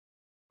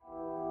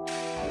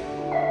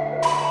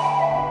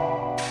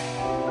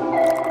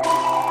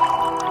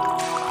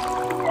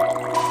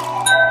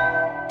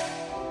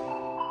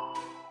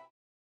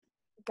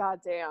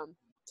goddamn.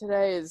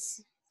 Today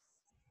is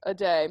a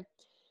day.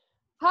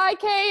 Hi,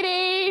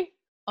 Katie!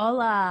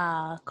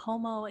 Hola,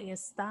 ¿cómo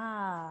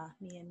está,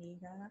 mi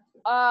amiga?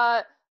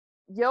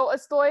 Yo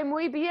estoy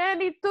muy bien,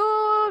 y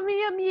tú,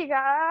 mi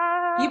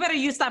amiga? You better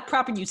use that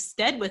proper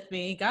usted with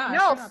me. Gosh,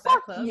 No, you're not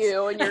fuck that close.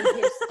 you and your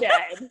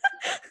usted.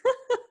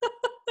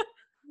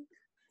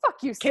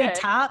 Fuck you,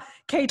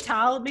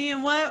 K-Tal, me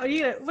and what? What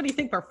do you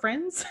think, we're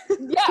friends?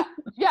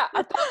 Yeah,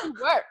 I thought we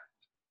were.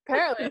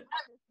 Apparently, I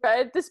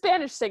read the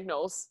Spanish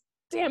signals.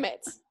 Damn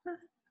it.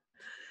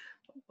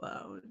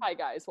 Whoa. Hi,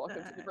 guys.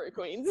 Welcome to the Brew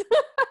Queens.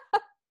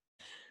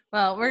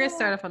 Well, we're going to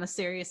start off on a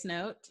serious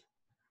note.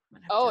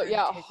 Oh,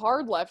 yeah,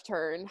 hard left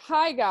turn.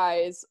 Hi,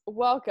 guys.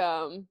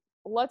 Welcome.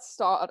 Let's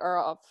start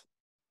off.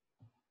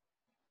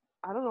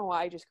 I don't know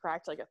why I just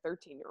cracked like a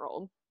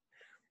 13-year-old.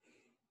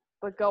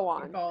 But go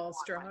on. Your balls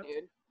dropped.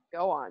 Dude.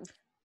 Go on.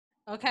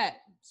 Okay,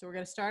 so we're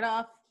going to start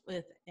off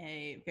with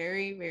a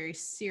very, very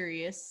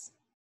serious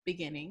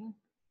beginning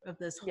of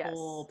this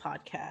whole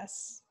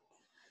podcast.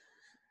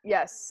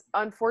 Yes.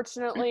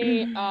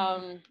 Unfortunately,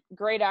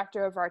 great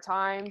actor of our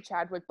time,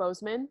 Chadwick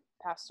Boseman,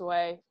 passed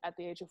away at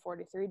the age of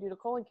 43 due to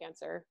colon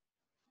cancer.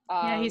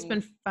 Yeah, he's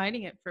been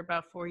fighting it for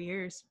about 4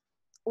 years.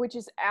 Which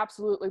is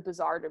absolutely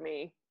bizarre to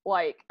me.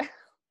 Like,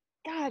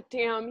 god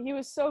damn, he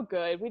was so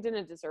good. We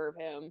didn't deserve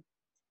him.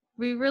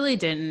 We really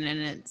didn't,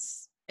 and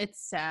it's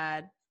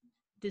sad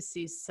to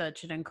see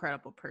such an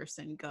incredible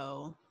person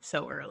go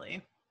so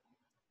early.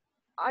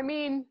 I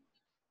mean,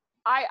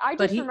 I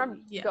just remember.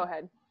 Yeah. Go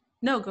ahead.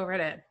 No, go right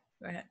ahead.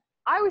 Go ahead.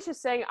 I was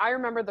just saying, I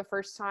remember the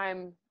first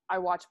time I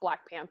watched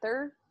Black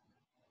Panther,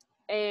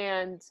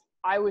 and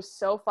I was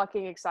so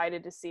fucking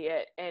excited to see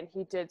it, and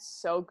he did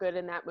so good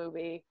in that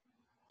movie.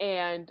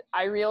 And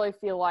I really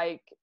feel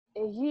like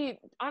he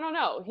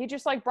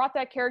just like brought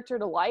that character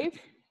to life.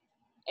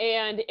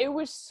 And it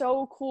was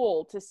so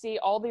cool to see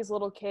all these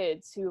little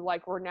kids who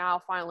like were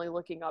now finally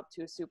looking up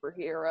to a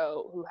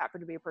superhero who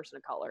happened to be a person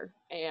of color.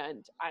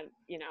 And I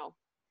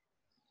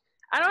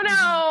don't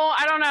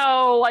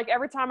know. Like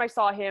every time I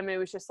saw him, it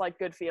was just like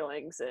good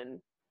feelings.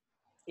 And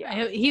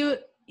yeah,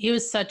 he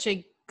was such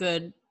a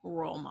good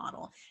role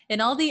model. In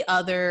all the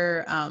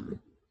other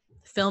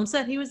films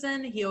that he was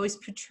in, he always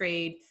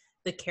portrayed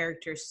the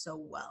characters so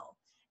well.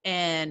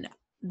 And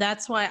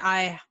that's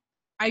why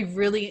I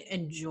really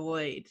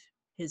enjoyed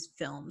his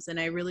films, and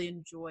I really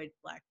enjoyed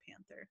Black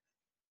Panther.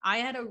 I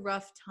had a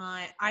rough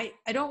time. I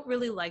don't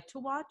really like to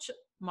watch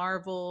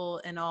Marvel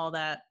and all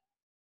that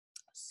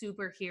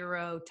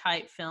superhero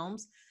type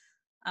films.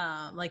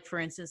 Like for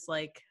instance,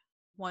 like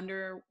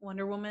Wonder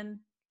Woman.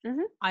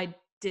 Mm-hmm. I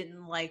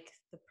didn't like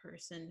the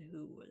person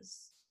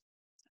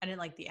I didn't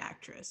like the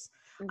actress.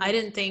 Mm-hmm. I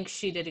didn't think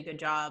she did a good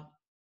job.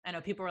 I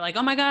know people were like,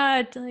 "Oh my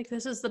god, like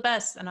this is the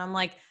best," and I'm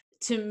like,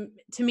 to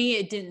me,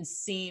 it didn't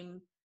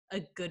seem a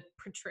good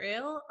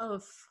portrayal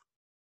of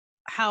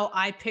how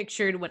I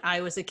pictured when I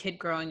was a kid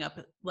growing up,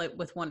 like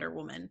with Wonder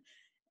Woman.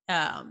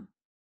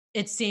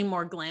 It seemed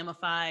more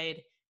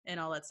glamified and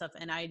all that stuff,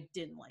 and I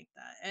didn't like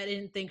that. I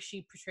didn't think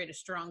she portrayed a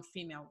strong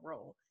female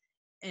role.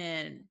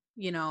 And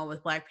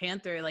with Black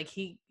Panther, like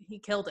he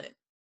killed it.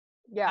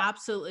 Yeah,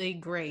 absolutely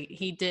great.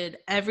 He did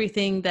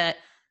everything that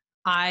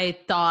I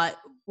thought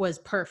was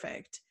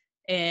perfect,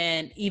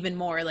 and even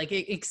more. Like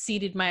it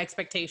exceeded my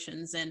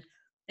expectations. And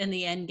in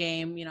the end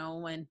game,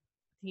 when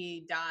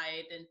he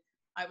died, and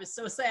I was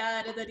so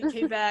sad, and then he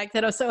came back,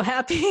 that I was so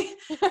happy.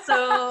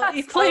 So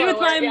he played with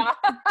my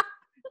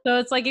so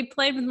it's like he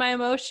played with my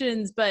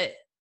emotions. But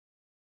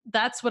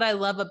that's what I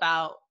love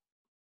about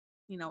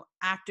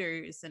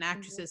actors and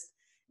actresses.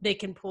 Mm-hmm. They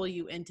can pull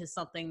you into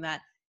something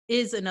that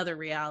is another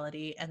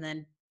reality, and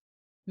then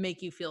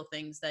make you feel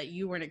things that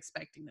you weren't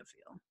expecting to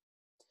feel.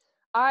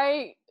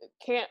 I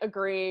can't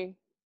agree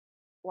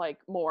like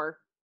more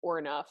or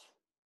enough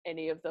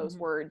any of those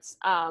mm-hmm. words.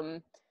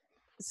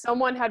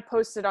 Someone had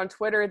posted on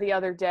Twitter the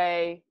other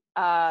day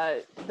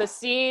the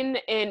scene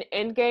in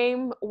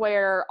Endgame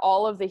where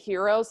all of the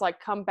heroes like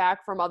come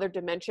back from other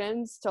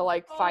dimensions to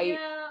like fight.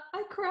 Yeah,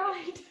 I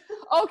cried.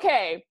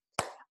 Okay,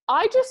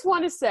 I just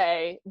want to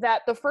say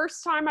that the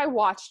first time I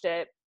watched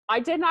it,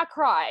 I did not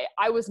cry.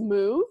 I was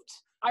moved.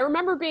 I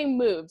remember being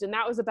moved, and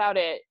that was about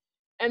it.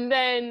 And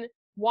then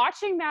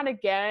watching that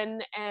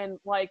again, and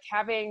like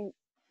having,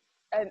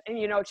 and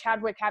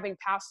Chadwick having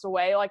passed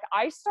away, like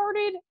I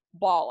started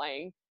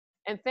bawling.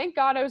 And thank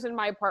God I was in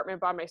my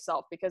apartment by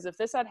myself, because if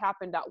this had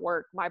happened at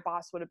work, my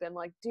boss would have been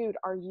like, "Dude,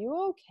 are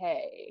you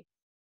okay?"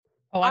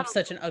 Oh, I'm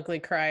such an ugly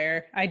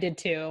crier. I did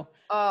too.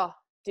 Oh,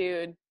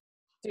 dude,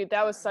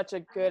 that was such a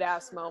good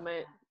ass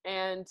moment.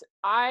 And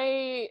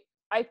I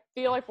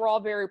feel like we're all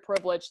very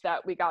privileged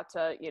that we got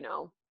to,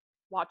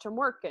 watch him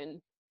work.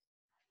 And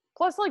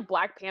plus, like,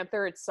 Black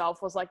Panther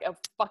itself was like a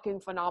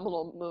fucking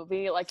phenomenal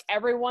movie. Like,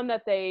 everyone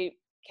that they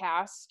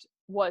cast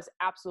was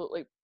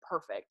absolutely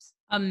perfect.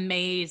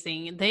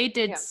 Amazing. They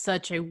did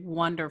such a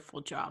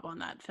wonderful job on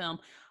that film.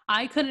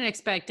 I couldn't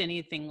expect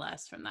anything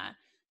less from that.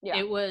 Yeah.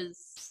 It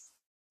was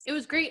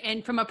great.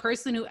 And from a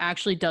person who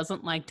actually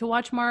doesn't like to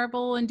watch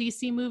Marvel and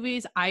DC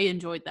movies, I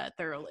enjoyed that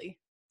thoroughly.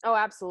 Oh,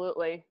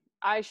 absolutely.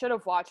 I should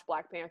have watched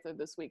Black Panther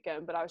this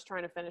weekend, but I was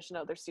trying to finish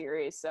another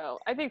series. So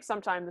I think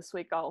sometime this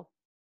week I'll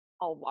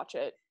watch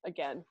it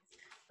again.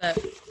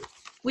 But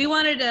we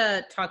wanted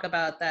to talk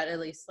about that, at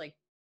least, like,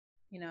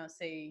 you know,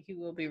 say he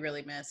will be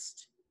really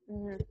missed.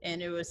 Mm-hmm.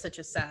 And it was such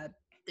a sad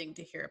thing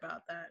to hear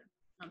about that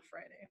on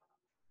Friday.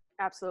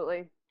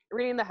 Absolutely.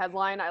 Reading the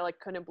headline, I like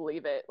couldn't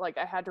believe it. Like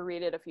I had to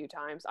read it a few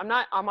times.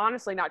 I'm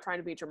honestly not trying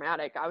to be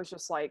dramatic. I was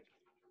just like,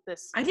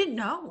 this. I didn't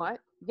know. What?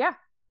 Yeah.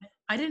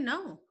 I didn't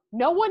know.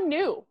 No one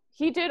knew.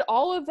 He did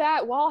all of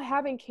that while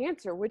having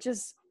cancer, which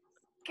is,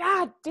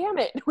 God damn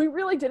it. We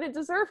really didn't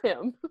deserve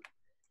him.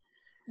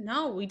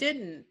 No, we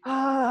didn't.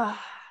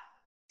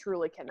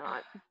 Truly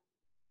cannot.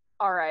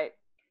 All right.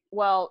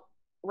 Well,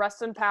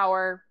 rest in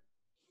power,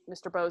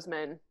 Mr.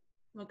 Boseman.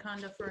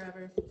 Wakanda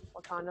forever.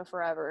 Wakanda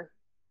forever.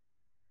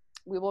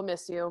 We will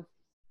miss you.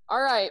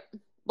 All right.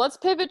 Let's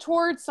pivot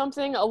towards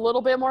something a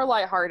little bit more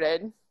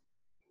lighthearted.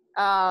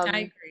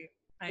 I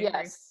agree.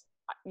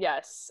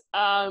 Yes.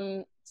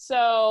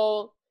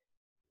 So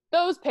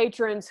those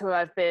patrons who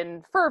have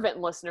been fervent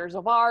listeners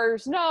of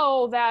ours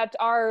know that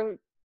our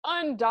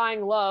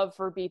undying love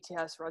for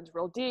BTS runs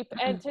real deep.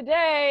 And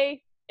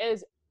today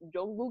is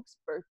Jungkook's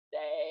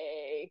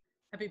birthday.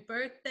 Happy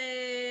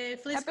birthday.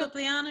 Feliz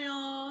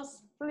cumpleaños.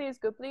 Feliz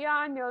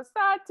cumpleaños,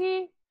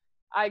 Sati.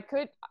 I'm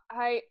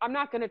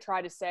not going to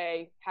try to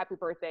say happy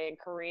birthday in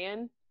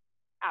Korean.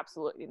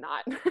 Absolutely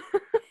not.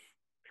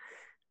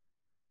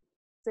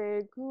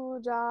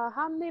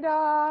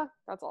 Segujahamnida.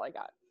 That's all I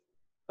got.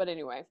 But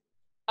anyway.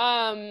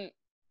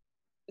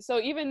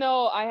 So even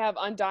though I have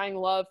undying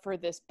love for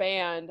this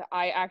band,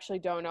 I actually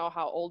don't know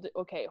how old.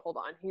 Okay, hold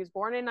on. He was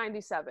born in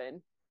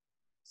 97.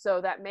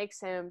 So that makes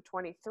him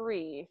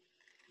 23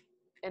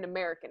 in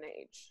American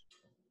age.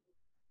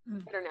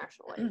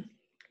 Internationally.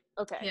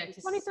 Okay. Yeah, he's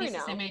 23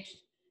 now.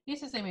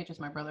 He's the same age as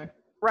my brother.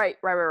 Right.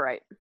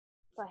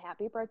 So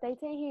happy birthday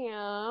to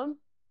him.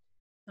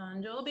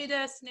 Sanjobi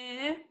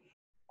desu.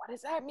 What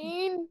does that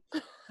mean?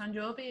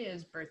 Sanjobi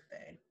is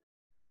birthday.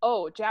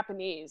 Oh,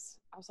 Japanese.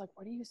 I was like,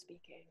 what are you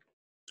speaking?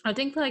 I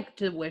think like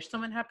to wish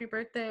someone happy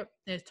birthday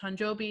is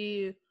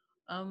Tanjobi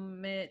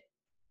mit.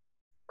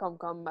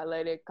 Come, my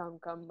lady,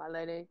 my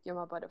lady. You're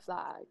my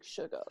butterfly,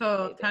 sugar.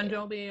 So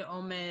Tanjobi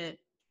omit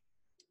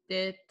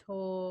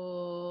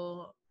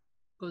deto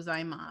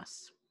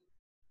gozaimasu.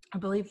 I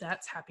believe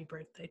that's happy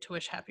birthday, to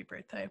wish happy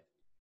birthday.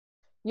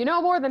 You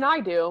know more than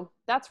I do.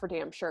 That's for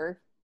damn sure.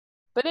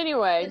 But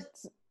anyway.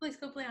 Feliz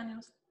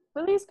cumpleaños.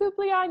 Feliz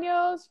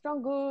cumpleaños,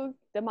 Jungkook,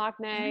 the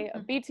maknae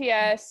of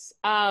BTS.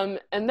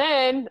 And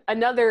then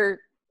another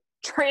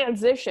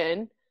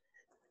transition.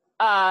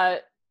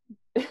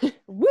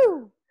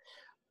 Woo!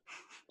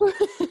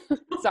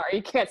 Sorry,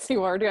 you can't see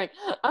what we're doing.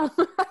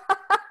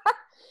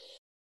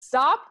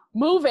 Stop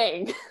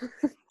moving.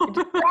 You're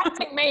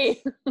distracting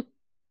me.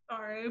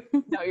 Sorry.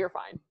 No, you're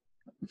fine.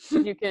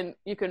 You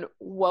can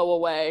whoa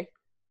away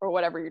or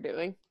whatever you're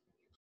doing.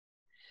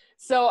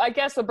 So I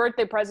guess the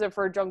birthday present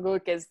for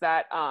Jungkook is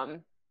that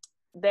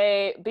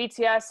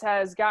BTS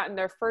has gotten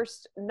their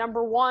first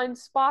 #1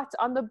 spot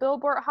on the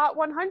Billboard Hot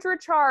 100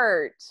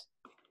 chart,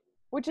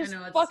 which is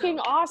fucking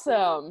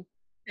awesome.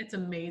 It's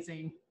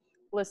amazing.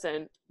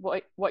 Listen,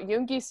 what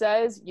Yoongi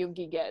says,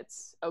 Yoongi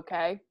gets.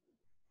 Okay.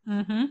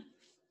 Mm-hmm.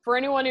 For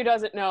anyone who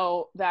doesn't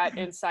know that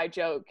inside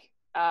joke,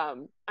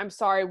 I'm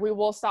sorry. We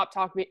will stop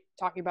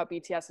talking about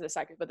BTS in a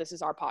second, but this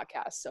is our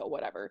podcast, so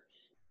whatever.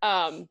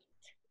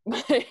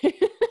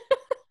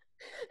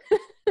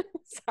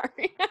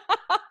 Sorry.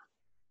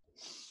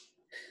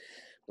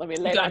 Let me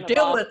lay down.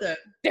 Deal with it.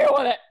 Deal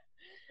with it.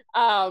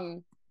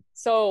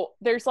 So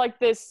there's like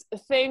this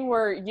thing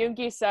where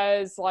Yoongi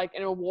says like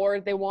an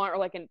award they want or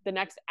like the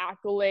next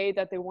accolade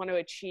that they want to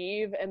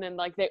achieve, and then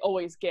like they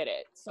always get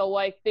it. So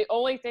like the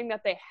only thing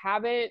that they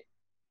haven't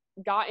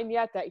gotten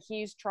yet that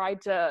he's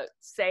tried to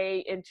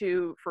say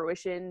into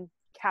fruition,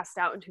 cast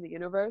out into the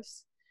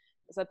universe,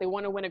 is that they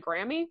want to win a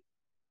Grammy.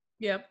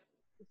 Yep.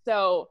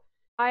 So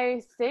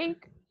I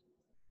think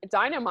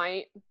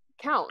Dynamite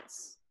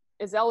counts,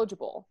 is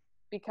eligible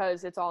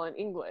because it's all in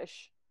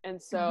English.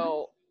 And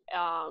so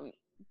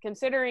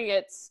considering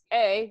it's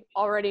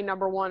already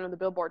 #1 on the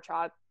Billboard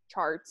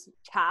charts,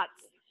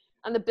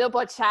 on the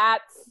Billboard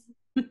chats,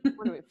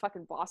 what are we,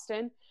 fucking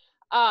Boston?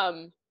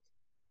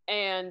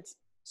 And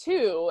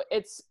 2,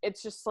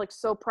 it's just like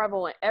so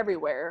prevalent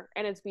everywhere,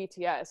 and it's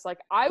BTS. Like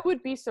I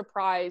would be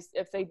surprised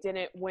if they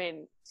didn't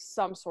win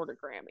some sort of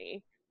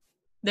Grammy.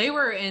 They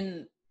were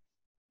in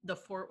the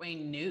Fort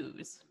Wayne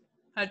News.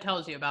 That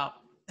tells you about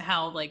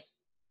how like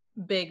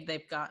big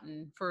they've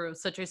gotten for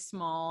such a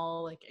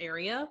small like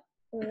area.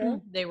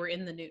 They were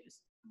in the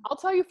news. I'll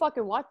tell you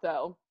fucking what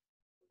though.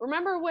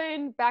 Remember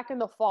when back in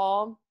the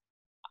fall,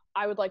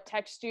 I would like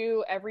text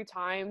you every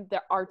time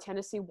that our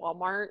Tennessee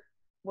Walmart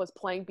was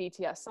playing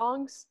BTS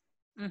songs?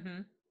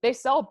 Mm-hmm. They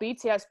sell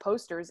BTS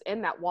posters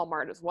in that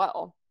Walmart as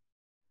well,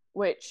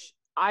 which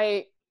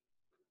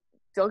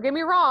don't get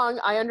me wrong,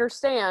 I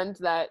understand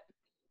that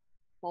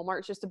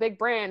Walmart's just a big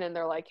brand and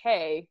they're like,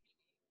 hey,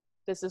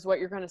 this is what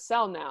you're going to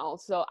sell now.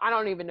 So I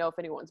don't even know if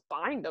anyone's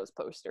buying those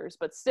posters,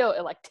 but still,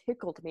 it like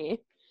tickled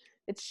me.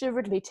 It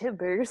shivered me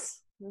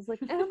timbers. I was like,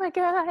 oh my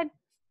God.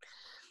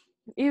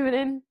 Even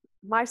in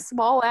my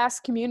small ass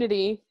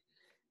community,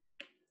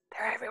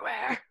 they're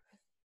everywhere.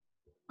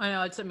 I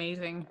know, it's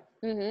amazing.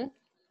 Mm-hmm.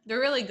 They're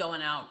really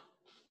going out,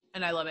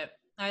 and I love it.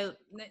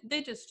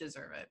 They just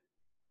deserve it.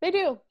 They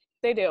do.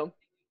 They do.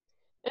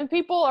 And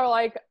people are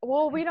like,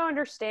 well, we don't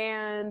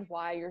understand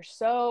why you're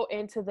so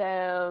into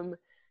them.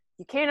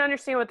 You can't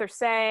understand what they're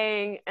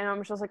saying. And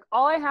I'm just like,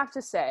 all I have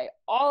to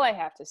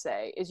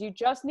say is you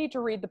just need to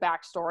read the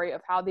backstory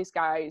of how these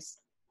guys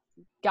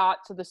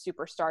got to the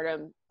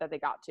superstardom that they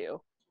got to.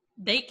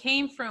 They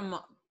came from,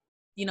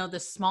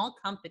 this small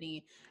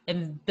company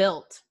and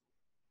built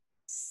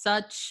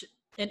such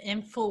an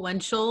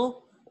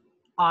influential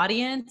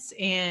audience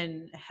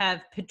and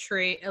have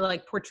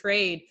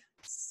portrayed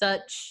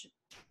such,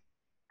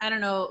 I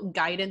don't know,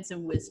 guidance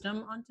and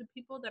wisdom onto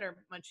people that are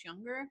much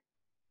younger,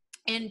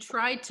 and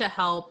tried to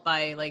help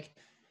by like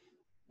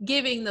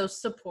giving those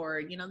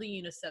support, the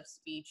UNICEF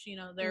speech,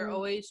 they're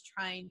always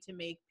trying to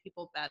make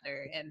people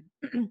better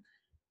and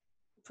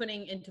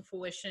putting into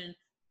fruition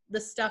the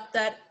stuff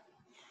that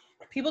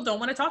people don't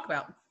want to talk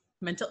about.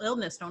 Mental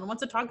illness, no one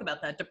wants to talk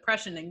about that.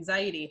 Depression,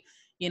 anxiety,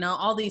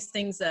 all these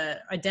things,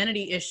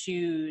 identity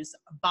issues,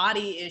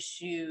 body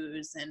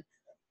issues, and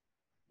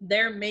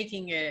they're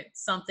making it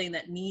something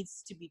that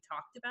needs to be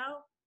talked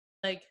about.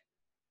 Like,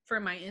 for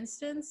my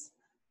instance,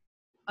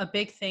 a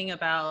big thing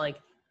about like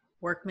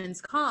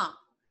workman's comp,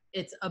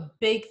 it's a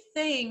big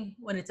thing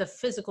when it's a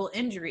physical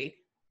injury,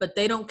 but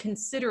they don't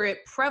consider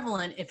it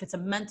prevalent if it's a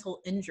mental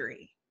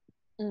injury.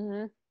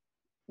 Mm-hmm.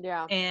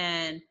 Yeah.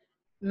 And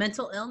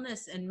mental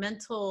illness and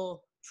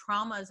mental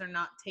traumas are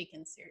not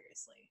taken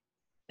seriously.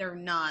 They're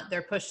not.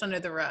 They're pushed under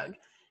the rug.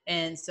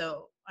 And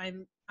so I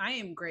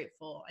am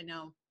grateful. I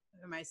know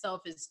for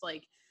myself, is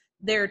like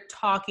they're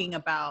talking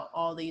about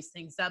all these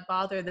things that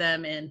bother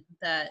them and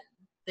that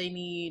they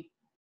need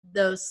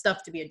those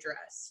stuff to be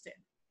addressed. And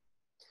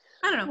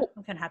I don't know.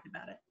 I'm kind of happy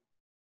about it.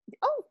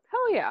 Oh,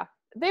 hell yeah.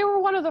 They were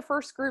one of the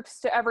first groups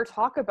to ever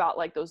talk about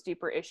like those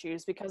deeper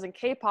issues, because in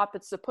K-pop,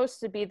 it's supposed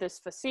to be this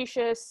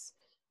facetious,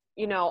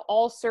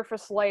 all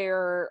surface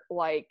layer,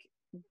 like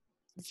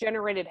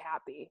generated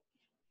happy.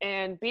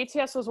 And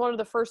BTS was one of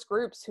the first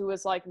groups who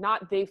was like,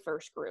 not the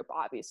first group,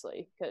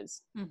 obviously,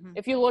 because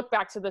if you look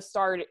back to the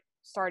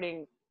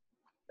starting,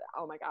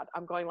 oh my God,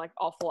 I'm going like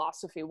all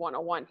philosophy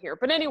 101 here.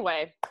 But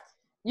anyway,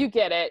 you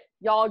get it.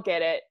 Y'all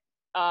get it.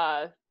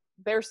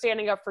 They're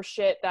standing up for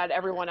shit that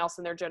everyone else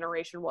in their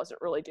generation wasn't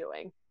really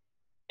doing.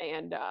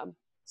 And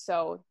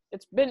so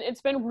it's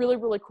been really,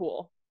 really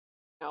cool.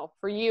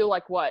 For you,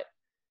 like what,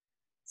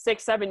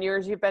 6-7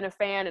 years you've been a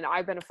fan, and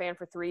I've been a fan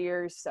for 3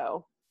 years.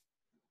 So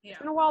yeah, it's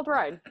been a wild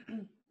ride.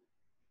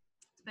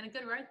 It's been a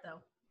good ride, though.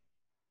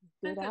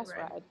 Good ass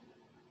ride.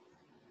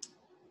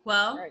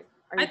 Well, right.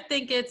 I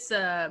think it's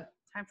time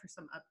for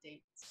some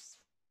updates.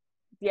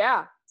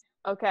 Yeah.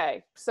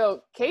 Okay.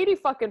 So Katie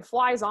fucking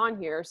flies on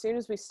here as soon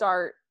as we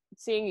start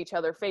seeing each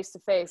other face to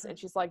face, and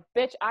she's like,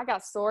 bitch, I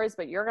got stories,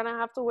 but you're gonna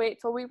have to wait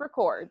till we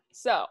record.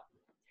 So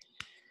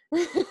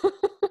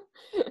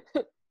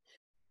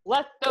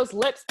let those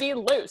lips be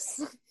loose.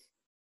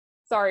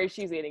 Sorry,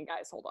 she's eating,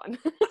 guys. Hold on.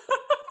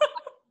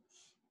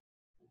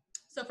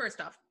 So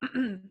first off,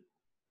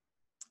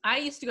 I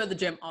used to go to the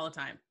gym all the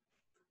time.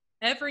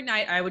 Every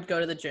night I would go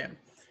to the gym.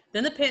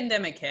 Then the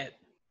pandemic hit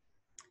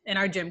and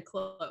our gym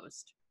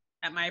closed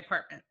at my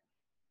apartment.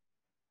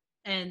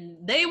 And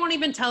they won't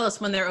even tell us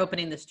when they're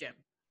opening this gym.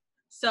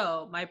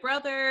 So my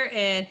brother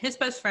and his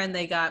best friend,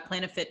 they got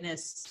Planet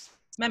Fitness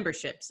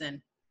memberships,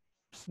 and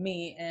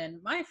me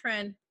and my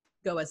friend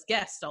go as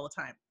guests all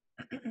the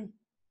time.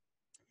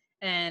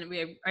 And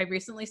I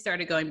recently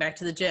started going back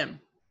to the gym.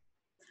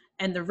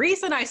 And the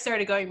reason I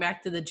started going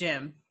back to the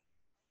gym,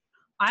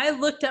 I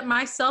looked at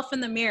myself in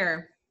the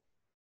mirror,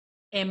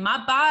 and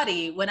my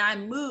body, when I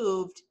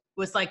moved,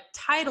 was like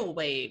tidal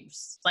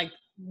waves, like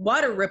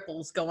water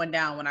ripples going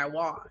down when I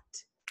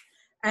walked.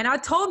 And I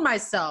told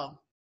myself,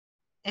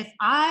 if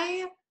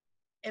I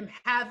am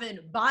having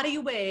body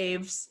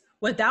waves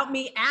without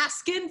me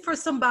asking for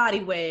some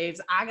body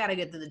waves, I got to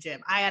get to the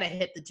gym. I got to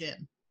hit the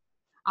gym.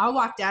 I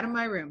walked out of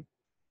my room.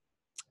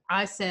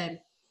 I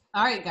said,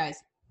 all right, guys,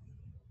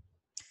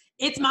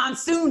 it's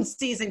monsoon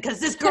season because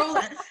this girl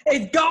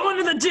is going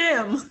to the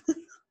gym.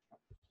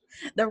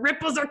 The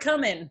ripples are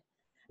coming.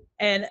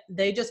 And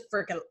they just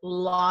freaking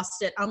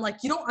lost it. I'm like,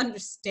 you don't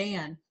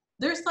understand.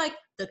 There's like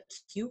the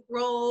cute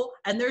roll,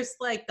 and there's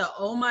like the,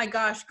 oh my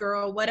gosh,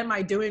 girl, what am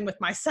I doing with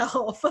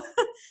myself?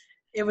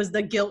 It was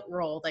the guilt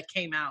roll that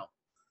came out.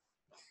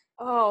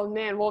 Oh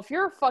man, well, if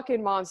you're a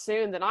fucking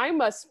monsoon, then I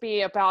must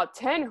be about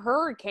 10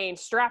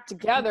 hurricanes strapped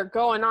together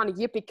going on a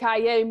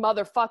yippee-ki-yay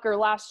motherfucker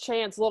last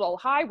chance little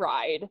high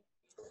ride.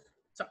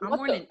 So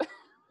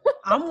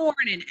I'm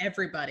warning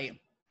everybody.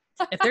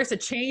 If there's a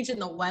change in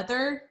the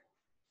weather,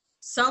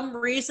 some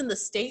reason the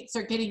states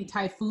are getting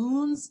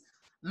typhoons,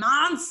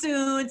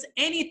 monsoons,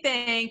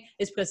 anything,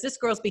 is because this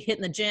girl's be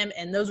hitting the gym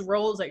and those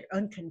rolls are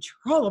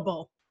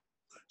uncontrollable.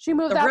 She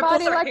moved that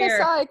body like a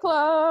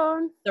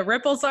cyclone. The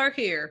ripples are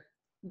here,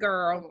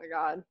 girl. Oh my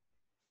God.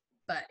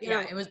 But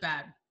yeah, it was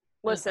bad.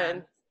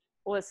 Listen,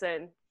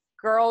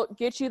 girl,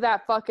 get you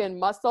that fucking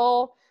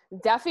muscle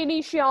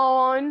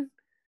definition.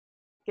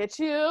 Get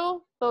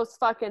you those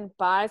fucking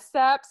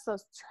biceps,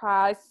 those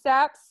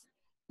triceps,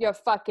 your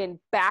fucking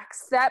back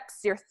steps,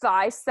 your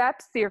thigh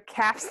steps, your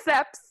calf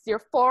steps, your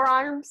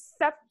forearm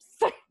steps.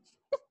 Sorry.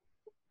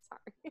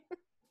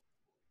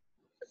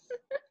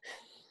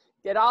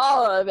 Get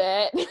all of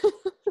it.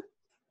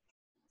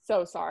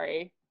 So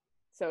sorry.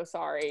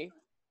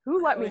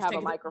 Who let me have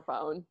a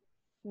microphone?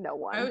 No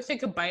one. I always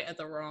take a bite at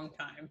the wrong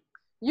time.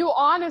 You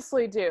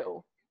honestly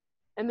do.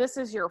 And this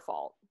is your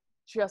fault.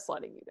 Just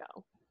letting you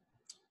know.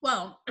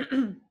 Well,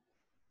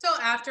 so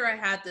after I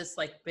had this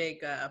like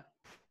big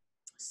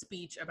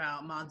speech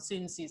about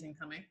monsoon season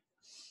coming,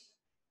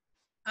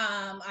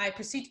 I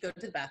proceed to go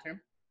to the bathroom,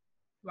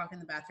 walk in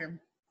the bathroom.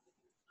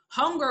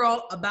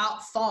 Homegirl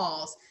about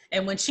falls.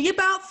 And when she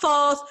about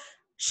falls,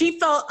 she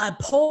felt a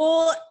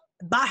pull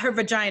by her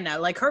vagina,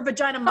 like her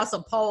vagina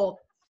muscle pulled.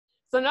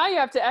 So now you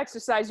have to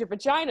exercise your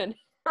vagina.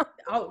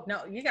 Oh,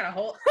 no, you got to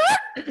hold.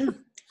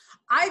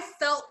 I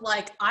felt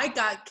like I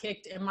got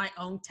kicked in my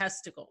own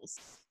testicles.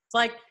 It's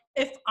like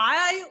if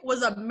I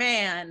was a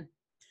man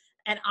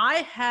and I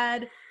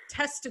had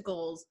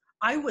testicles,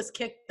 I was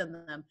kicked in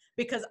them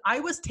because I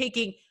was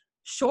taking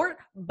short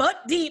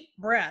but deep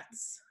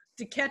breaths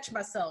to catch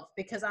myself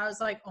because I was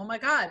like, oh my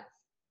God,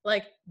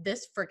 like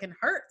this freaking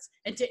hurts.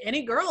 And to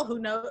any girl who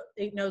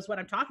knows what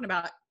I'm talking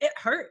about, it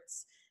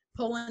hurts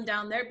pulling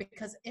down there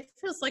because it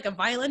feels like a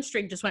violin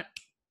string just went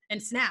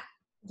and snapped.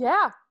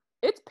 Yeah,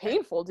 it's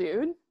painful,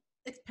 dude.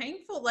 It's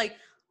painful. Like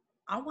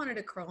I wanted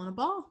to curl in a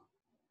ball.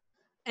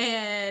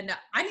 And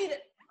I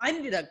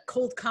needed a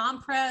cold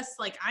compress.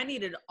 Like I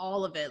needed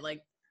all of it.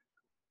 Like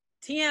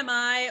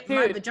TMI, dude.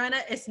 My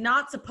vagina is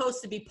not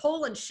supposed to be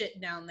pulling shit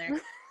down there.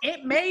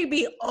 It may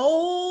be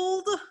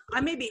old.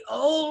 I may be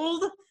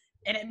old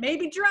and it may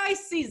be dry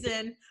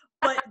season,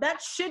 but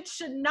that shit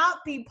should not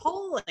be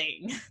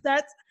pulling.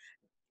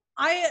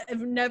 I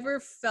have never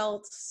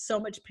felt so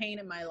much pain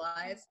in my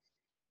life.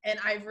 And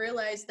I've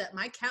realized that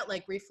my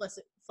cat-like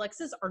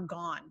reflexes are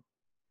gone.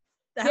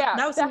 That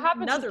was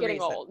another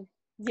reason. Old.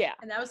 Yeah.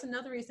 And that was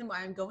another reason why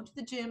I'm going to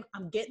the gym.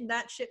 I'm getting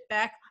that shit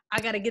back. I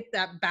got to get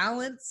that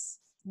balance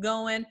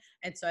going.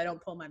 And so I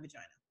don't pull my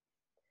vagina.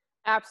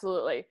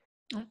 Absolutely.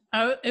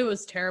 It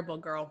was terrible,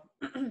 girl.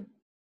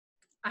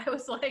 I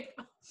was like,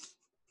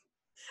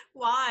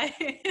 why?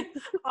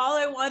 All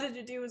I wanted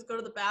to do was go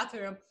to the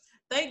bathroom.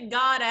 Thank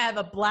God I have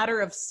a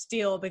bladder of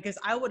steel because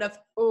I would have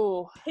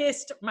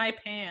pissed my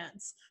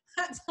pants.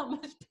 That's how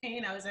much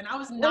pain I was in. I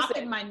was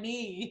knocking my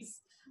knees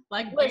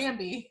like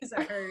Bambi because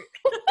I hurt.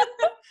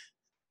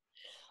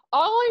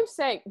 All I'm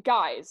saying,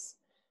 guys,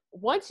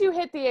 once you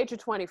hit the age of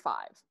 25,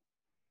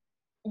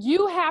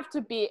 you have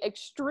to be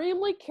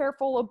extremely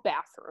careful of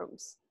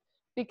bathrooms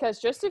because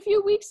just a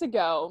few weeks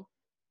ago,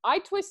 I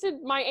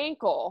twisted my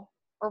ankle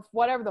or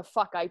whatever the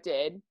fuck I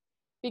did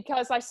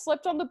because I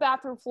slipped on the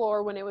bathroom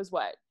floor when it was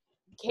wet.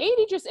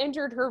 Katie just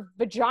injured her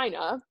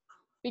vagina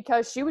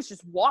because she was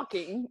just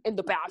walking in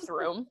the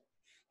bathroom.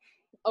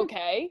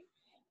 Okay.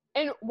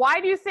 And why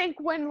do you think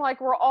when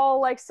like we're all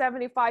like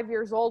 75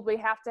 years old, we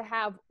have to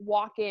have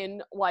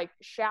walk-in like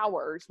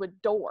showers with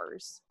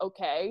doors?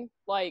 Okay.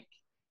 Like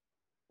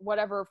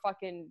whatever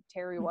fucking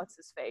Terry what's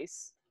his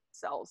face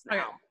sells now.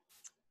 Okay.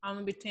 I'm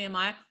gonna be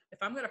TMI. If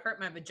I'm gonna hurt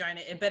my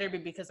vagina, it better be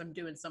because I'm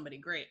doing somebody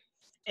great.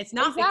 It's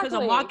not because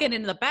I'm walking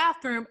into the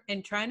bathroom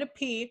and trying to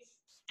pee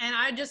and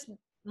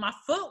my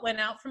foot went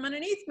out from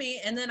underneath me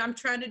and then I'm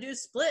trying to do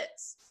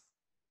splits.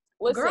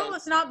 Listen, girl,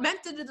 it's not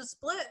meant to do the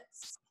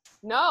splits.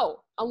 No,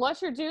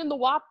 unless you're doing the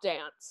WAP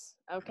dance,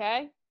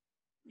 okay?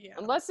 Yeah.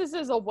 Unless this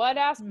is a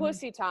wet-ass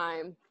pussy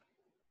time,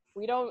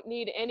 we don't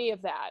need any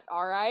of that,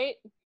 all right?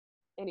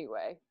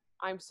 Anyway,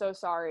 I'm so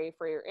sorry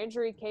for your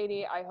injury,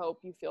 Katie. I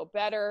hope you feel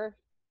better.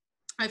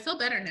 I feel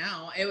better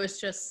now. It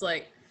was just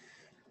like,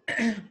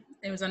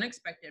 it was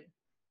unexpected.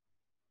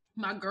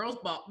 My girl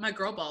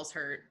balls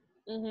hurt.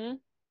 Mm-hmm.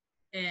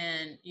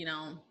 And,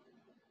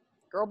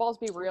 girl balls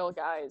be real,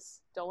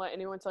 guys. Don't let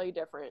anyone tell you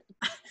different.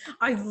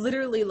 I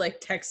literally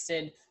like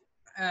texted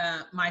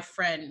my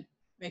friend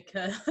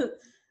because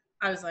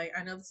I was like,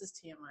 I know this is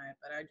TMI,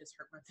 but I just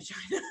hurt my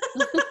vagina.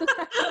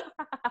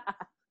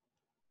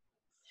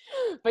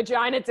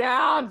 Vagina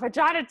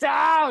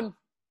down.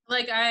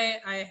 Like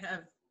I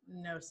have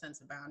no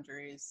sense of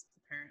boundaries,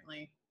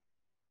 apparently.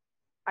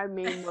 I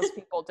mean, most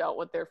people don't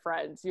with their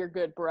friends. You're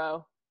good,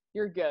 bro.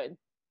 You're good.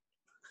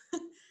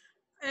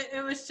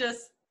 It was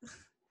just,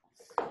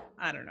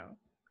 I don't know.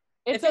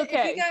 It's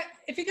okay.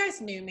 If you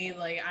guys knew me,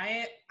 like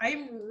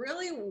I'm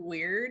really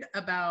weird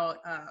about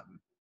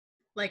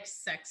like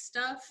sex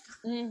stuff.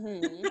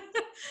 Mm-hmm.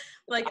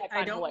 Like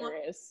I don't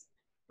hilarious.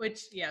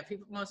 Which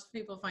most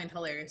people find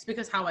hilarious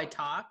because how I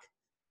talk.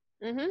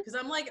 Mm-hmm. Because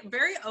I'm like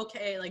very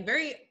okay, like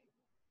very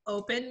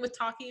open with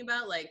talking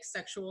about like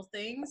sexual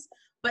things,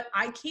 but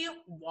I can't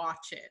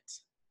watch it.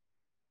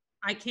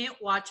 I can't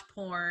watch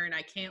porn.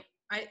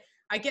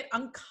 I get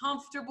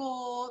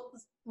uncomfortable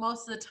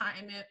most of the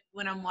time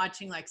when I'm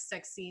watching like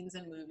sex scenes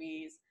in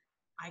movies.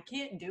 I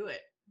can't do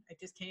it. I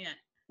just can't.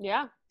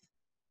 Yeah.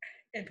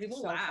 And people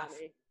So laugh.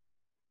 funny.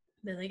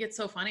 They think it's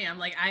so funny. I'm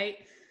like,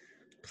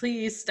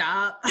 please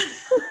stop.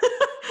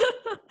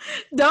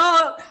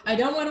 I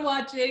don't want to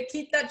watch it.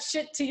 Keep that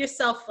shit to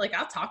yourself. Like,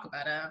 I'll talk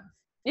about it.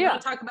 You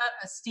want to talk about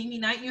a steamy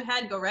night you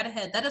had? Go right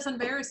ahead. That doesn't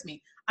embarrass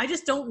me. I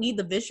just don't need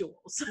the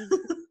visuals.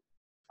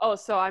 Oh,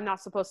 so I'm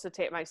not supposed to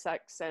tape my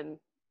sex and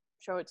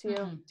show it to you?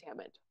 Mm-mm. Damn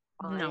it.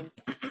 Fine.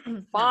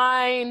 No.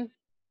 Fine.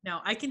 No,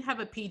 I can have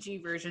a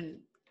PG version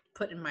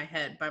put in my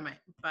head by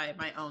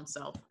my own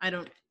self. I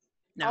don't.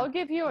 No. I'll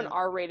give you an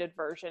R-rated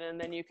version, and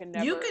then you can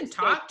never. You can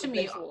talk to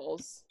me,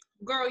 visuals.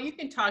 Girl. You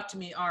can talk to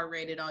me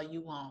R-rated all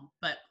you want,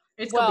 but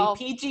it's gonna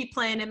be PG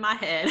playing in my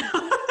head.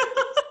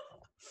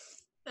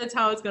 That's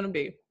how it's gonna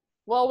be.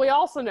 Well, we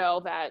also know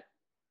that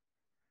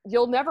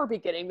you'll never be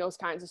getting those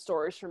kinds of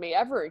stories from me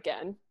ever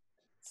again.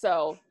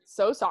 So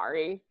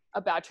sorry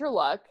about your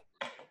luck.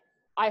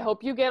 I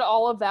hope you get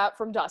all of that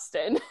from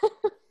Dustin.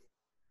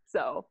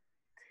 So.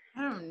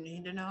 I don't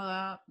need to know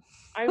that.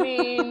 I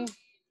mean,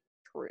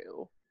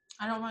 true.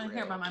 I don't want to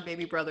hear about my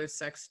baby brother's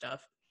sex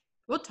stuff.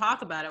 We'll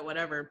talk about it,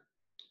 whatever.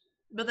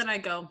 But then I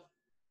go,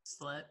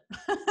 slut.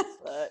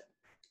 Slut.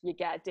 You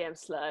goddamn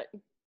slut.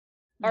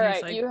 All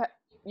right, like,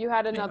 you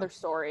had another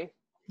story.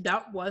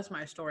 That was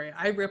my story.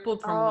 I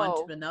rippled from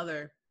one to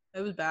another.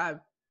 It was bad.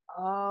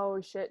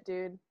 Oh, shit,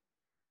 dude.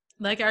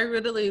 Like, I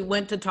literally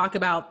went to talk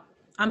about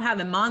I'm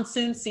having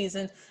monsoon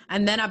season,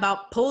 and then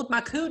about pulled my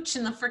cooch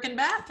in the freaking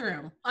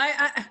bathroom.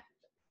 I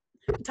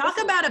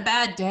talk about a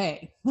bad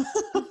day.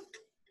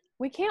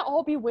 We can't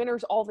all be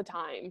winners all the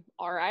time,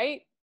 all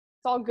right?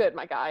 It's all good,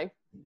 my guy.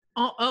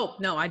 Oh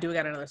no, I do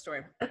got another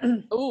story.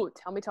 Ooh,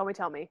 tell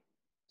me.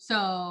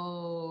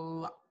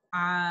 So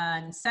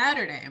on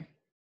Saturday,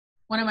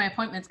 one of my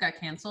appointments got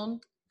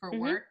canceled for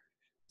work.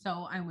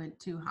 So I went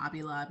to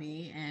Hobby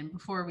Lobby, and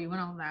before we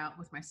went all out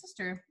with my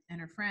sister and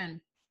her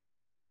friend,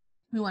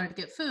 we wanted to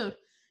get food,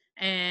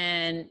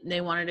 and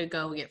they wanted to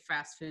go get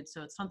fast food.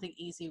 So it's something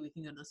easy. We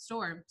can go to the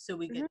store. So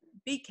we get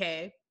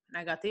BK, and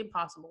I got the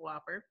Impossible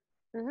Whopper.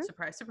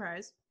 Surprise,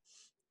 surprise.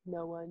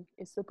 No one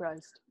is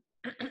surprised.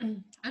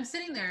 I'm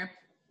sitting there,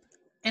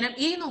 and I'm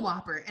eating the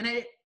Whopper, and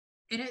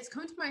it's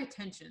come to my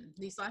attention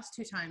these last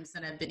 2 times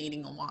that I've been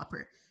eating a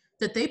Whopper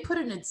that they put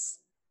an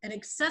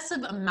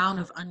excessive amount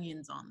of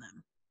onions on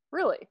them.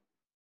 Really?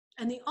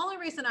 And the only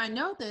reason I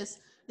know this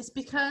is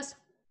because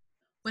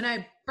when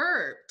I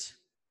burped,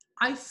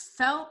 I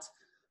felt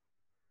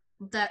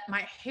that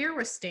my hair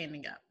was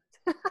standing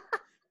up.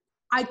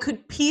 I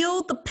could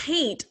peel the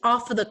paint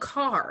off of the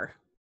car,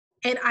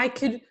 and I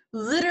could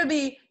literally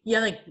be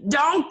yelling,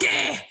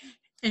 "Donkey!"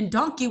 And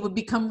Donkey would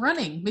become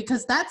running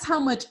because that's how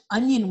much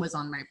onion was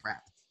on my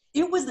breath.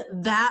 It was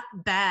that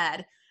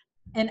bad.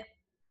 And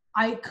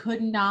I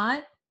could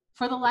not,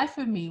 for the life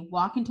of me,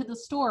 walk into the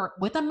store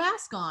with a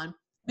mask on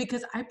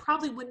because I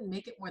probably wouldn't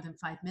make it more than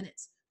 5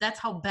 minutes. That's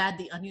how bad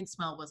the onion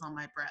smell was on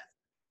my breath.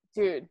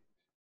 Dude,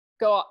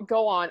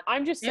 go on.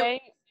 I'm just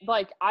saying,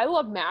 like, I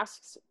love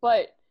masks,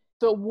 but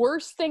the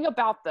worst thing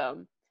about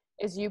them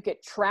is you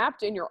get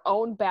trapped in your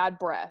own bad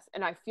breath.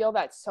 And I feel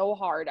that so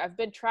hard. I've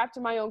been trapped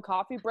in my own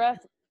coffee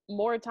breath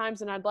more times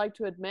than I'd like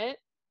to admit.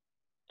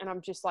 And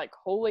I'm just like,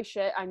 holy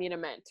shit, I need a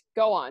mint.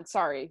 Go on.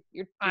 Sorry.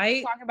 You're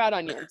talking about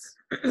onions.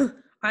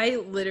 I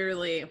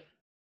literally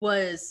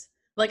was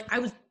like, I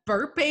was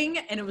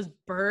burping and it was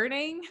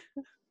burning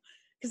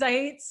because I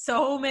ate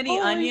so many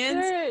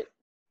onions. Shit.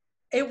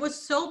 It was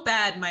so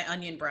bad, my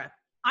onion breath.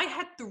 I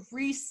had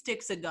 3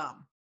 sticks of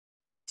gum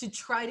to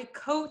try to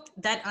coat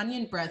that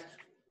onion breath.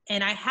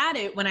 And I had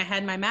it when I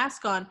had my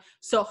mask on.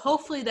 So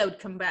hopefully that would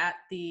combat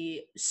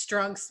the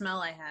strong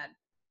smell I had.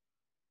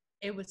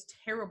 It was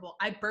terrible.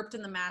 I burped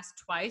in the mask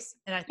twice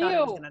and I thought I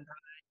was going to die.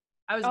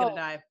 I was going to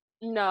die.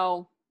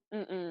 No.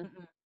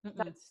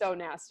 That's so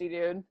nasty,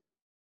 dude.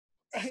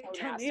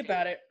 Tell me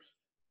about it.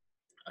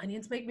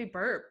 Onions make me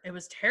burp. It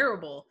was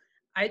terrible.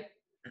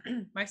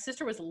 My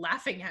sister was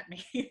laughing at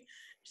me.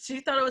 She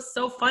thought it was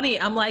so funny.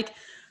 I'm like,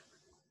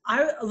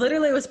 I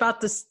literally was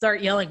about to start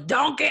yelling,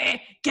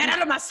 "Donkey, get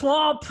out of my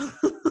swamp."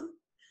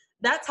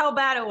 That's how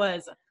bad it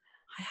was.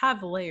 I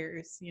have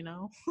layers, you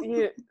know?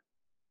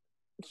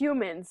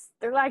 Humans,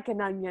 they're like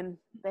an onion.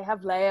 They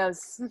have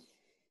layers.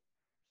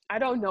 I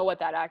don't know what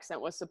that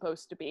accent was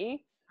supposed to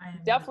be.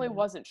 Definitely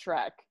wasn't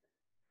Shrek.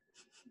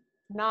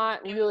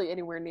 Not really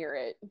anywhere near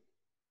it.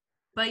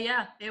 But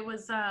yeah, it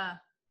was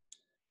a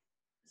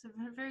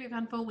very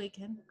eventful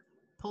weekend.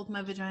 Pulled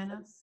my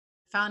vagina.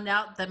 Found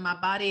out that my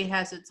body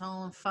has its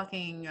own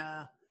fucking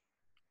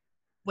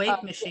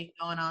wave machine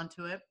going on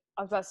to it.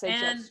 I was about to say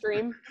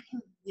Jetstream.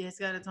 Yeah, it's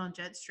got its own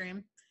jet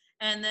stream.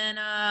 And then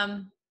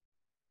a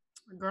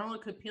girl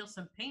could peel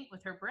some paint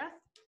with her breath.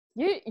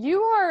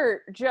 You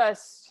are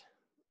just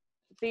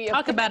the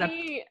talk about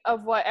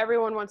of what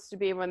everyone wants to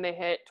be when they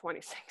hit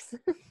 26.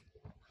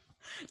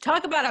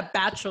 Talk about a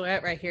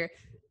bachelorette right here.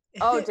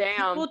 Oh,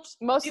 damn. Most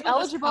people just come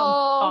eligible.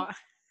 on.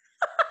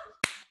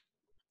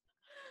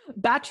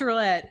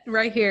 Bachelorette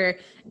right here.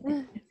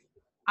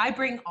 I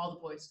bring all the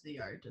boys to the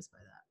yard just by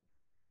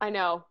that. I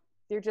know.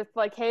 You're just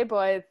like, hey,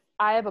 boys,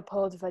 I have a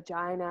pulled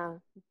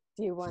vagina.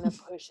 Do you want to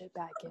push it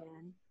back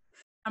in?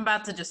 I'm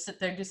about to just sit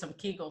there and do some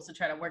Kegels to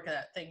try to work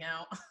that thing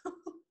out.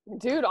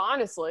 Dude,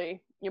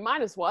 honestly, you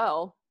might as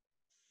well.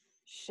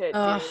 Shit,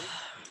 dude.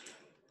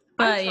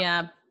 But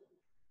yeah.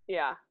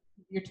 Yeah.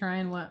 You're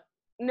trying what?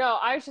 No,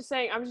 I was just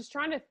saying, I was just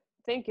trying to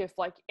think if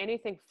like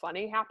anything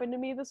funny happened to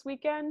me this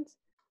weekend.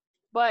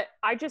 But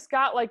I just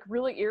got like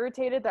really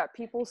irritated that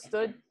people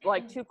stood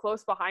like too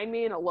close behind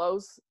me in a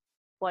Lowe's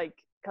like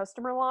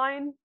customer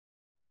line.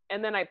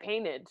 And then I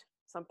painted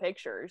some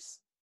pictures.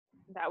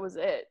 That was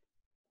it.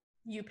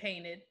 You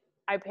painted.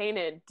 I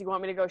painted. Do you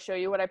want me to go show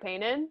you what I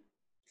painted?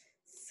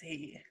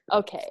 See.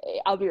 Okay,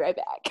 I'll be right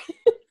back.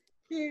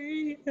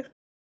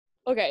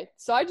 Okay,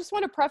 so I just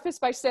want to preface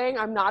by saying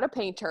I'm not a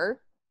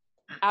painter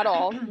at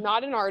all,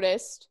 not an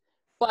artist,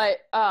 but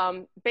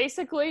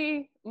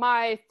basically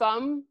my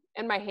thumb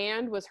and my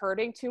hand was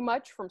hurting too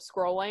much from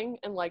scrolling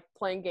and like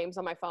playing games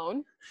on my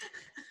phone.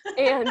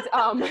 And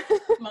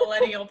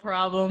millennial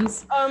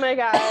problems. Oh my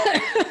god.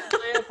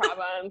 Millennial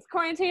problems.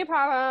 Quarantine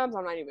problems.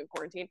 I'm not even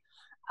quarantined.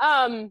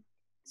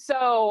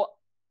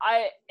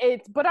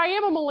 But I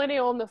am a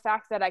millennial in the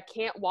fact that I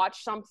can't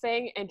watch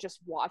something and just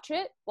watch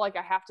it. Like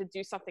I have to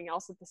do something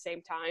else at the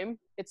same time.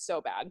 It's so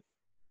bad.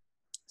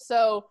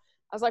 So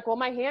I was like, well,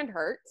 my hand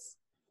hurts.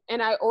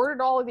 And I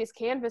ordered all of these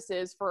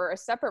canvases for a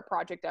separate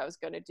project I was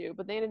going to do,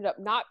 but they ended up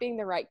not being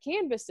the right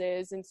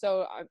canvases. And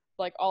so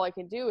all I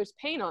can do is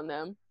paint on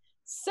them.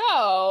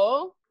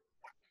 So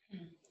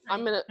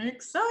I'm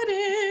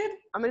excited.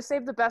 I'm going to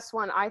save the best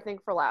one I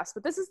think for last,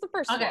 but this is the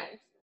first one.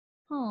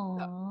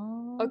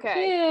 Aww,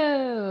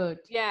 okay. Cute.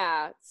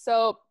 Yeah.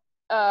 So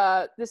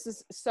I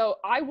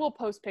will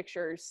post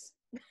pictures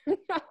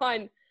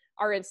on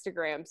our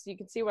Instagram so you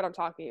can see what I'm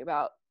talking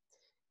about.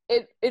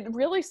 It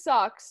really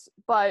sucks,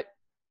 but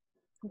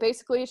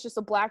basically it's just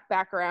a black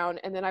background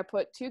and then I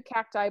put 2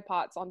 cacti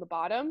pots on the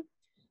bottom,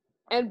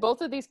 and both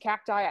of these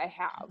cacti I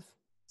have.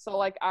 So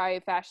like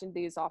I fashioned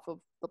these off of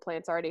the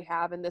plants I already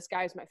have, and this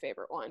guy is my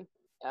favorite one.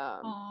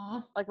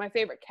 Like my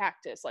favorite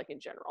cactus, like in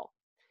general.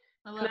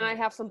 And then I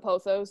have some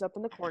pothos up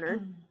in the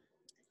corner.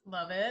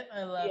 Love it.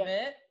 I love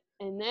it.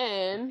 And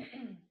then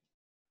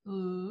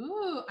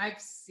ooh,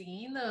 I've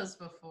seen those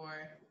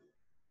before.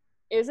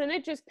 Isn't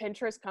it just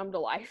Pinterest come to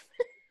life?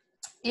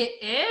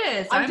 It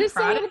is. I'm just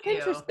saying a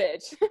Pinterest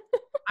bitch.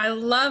 I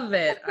love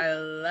it. I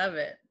love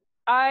it.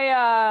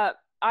 I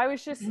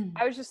was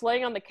just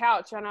laying on the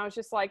couch and I was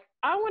just like,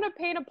 I want to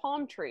paint a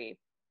palm tree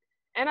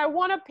and I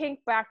want a pink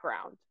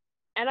background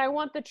and I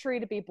want the tree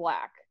to be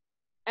black.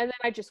 And then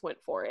I just went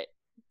for it.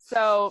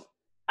 So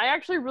I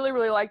actually really,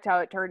 really liked how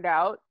it turned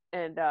out.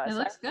 And it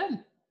looks good.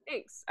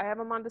 Thanks. I have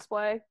them on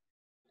display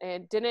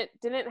and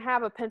didn't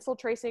have a pencil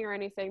tracing or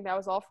anything. That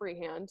was all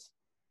freehand.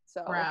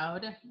 So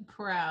proud.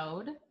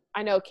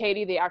 I know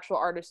Katie, the actual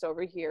artist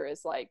over here,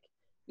 is like,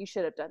 you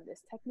should have done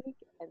this technique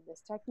and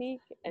this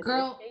technique and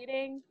girl, this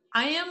shading.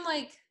 I am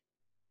like,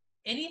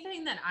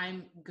 anything that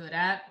I'm good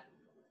at,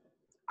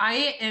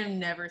 I am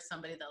never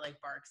somebody that like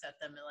barks at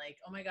them and like,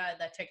 oh my God,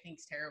 that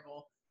technique's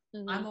terrible.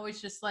 Mm-hmm. I'm always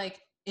just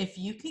like, if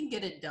you can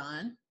get it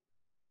done,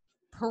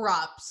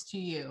 props to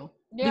you.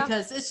 Yeah.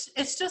 Because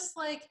it's just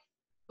like,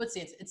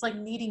 it's like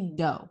kneading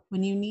dough.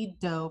 When you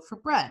knead dough for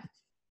bread,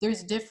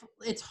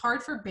 it's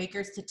hard for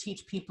bakers to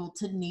teach people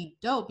to knead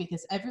dough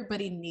because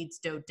everybody kneads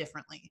dough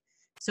differently.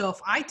 So if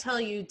I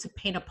tell you to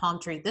paint a palm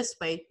tree this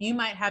way, you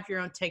might have your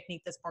own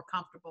technique that's more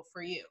comfortable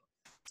for you.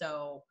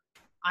 So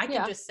I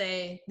can just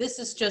say, this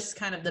is just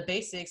kind of the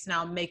basics and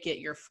I'll make it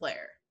your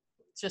flair.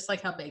 It's just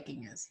like how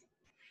baking is.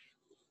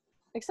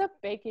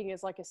 Except baking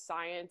is like a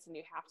science and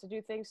you have to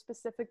do things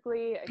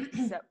specifically,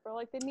 except for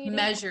like the kneading.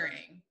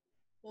 Measuring.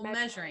 Well,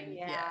 measuring,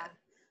 yeah.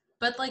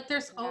 But like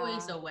there's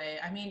always a way.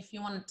 I mean, if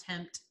you want to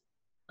tempt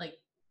like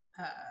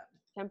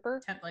tempt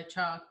like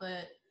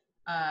chocolate,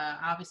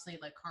 obviously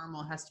like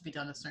caramel has to be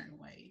done a certain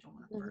way. You don't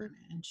want to burn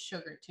it, and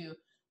sugar too.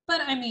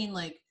 But I mean,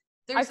 like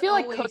I feel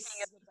like cooking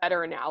is a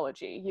better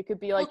analogy. You could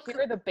be like,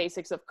 here are the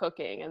basics of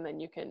cooking, and then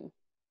you can.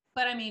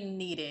 But I mean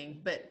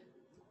kneading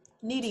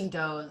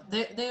dough.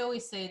 They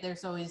always say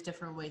there's always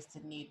different ways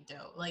to knead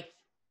dough. Like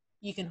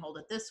you can hold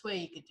it this way,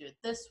 you could do it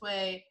this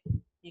way.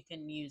 You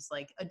can use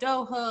like a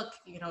dough hook.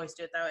 You can always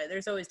do it that way.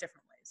 There's always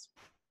different ways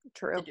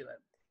to do it.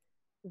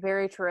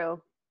 Very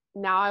true.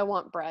 Now I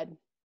want bread.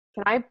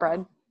 Can I have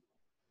bread?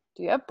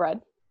 Do you have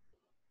bread?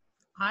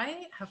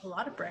 I have a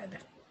lot of bread.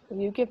 Will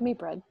you give me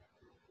bread?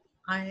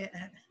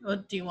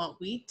 Do you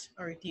want wheat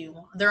or do you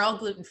want? They're all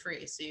gluten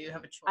free, so you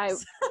have a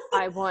choice.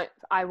 I want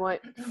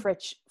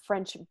French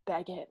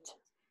baguette.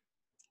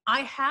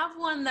 I have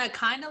one that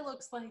kind of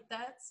looks like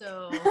that,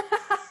 so.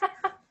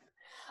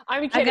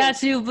 I'm kidding. I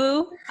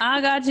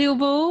got you,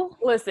 boo.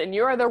 Listen,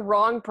 you are the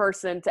wrong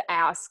person to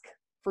ask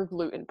for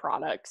gluten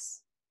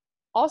products.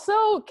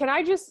 Also, can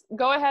I just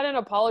go ahead and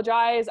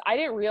apologize? I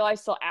didn't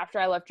realize till after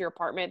I left your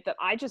apartment that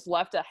I just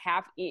left a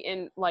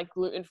half-eaten like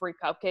gluten-free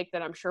cupcake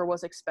that I'm sure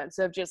was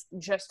expensive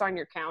just on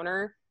your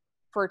counter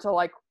for it to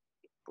like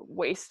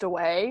waste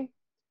away.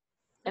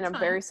 And That's I'm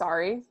fine. very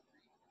sorry.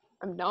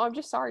 I'm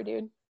just sorry,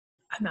 dude.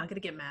 I'm not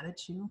gonna get mad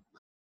at you.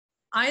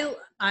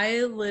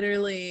 I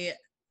literally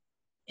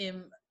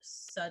am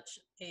such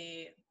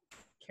a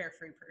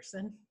carefree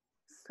person.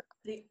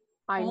 The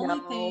I only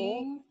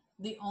know.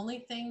 the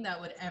only thing that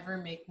would ever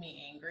make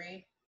me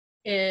angry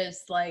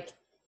is like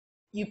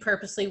you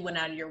purposely went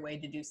out of your way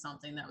to do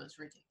something that was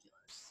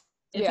ridiculous.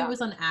 If it Yeah.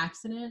 was an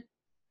accident,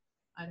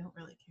 I don't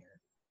really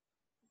care.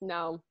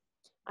 No.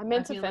 I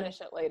meant to feel finish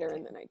like it later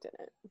and then I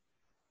didn't.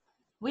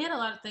 we had a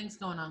lot of things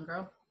going on,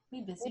 girl.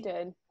 We busy. We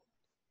did.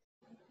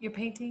 You're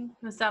painting?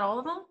 Was that all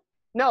of them?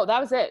 No, that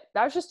was it.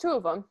 That was just 2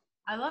 of them.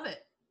 I love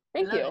it.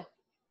 Thank you.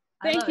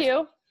 Thank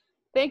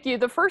Thank you.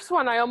 The first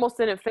one I almost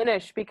didn't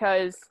finish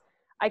because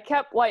I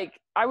kept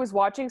like I was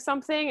watching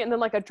something and then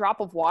like a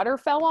drop of water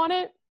fell on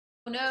it.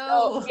 Oh,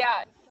 no. So,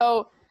 yeah.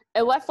 So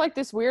it left like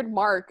this weird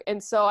mark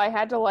and so I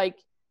had to like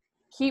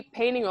keep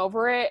painting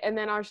over it and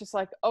then I was just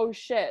like, "Oh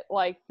shit,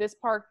 like this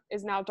part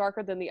is now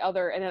darker than the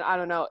other." And then I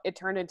don't know, it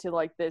turned into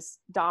like this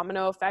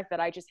domino effect that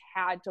I just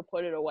had to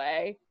put it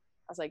away.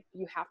 I was like,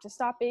 "You have to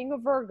stop being a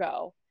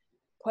Virgo.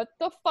 Put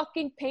the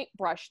fucking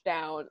paintbrush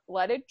down,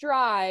 let it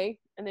dry,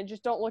 and then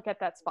just don't look at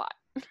that spot."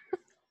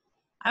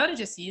 I would have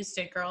just used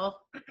it,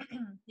 girl.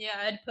 Yeah,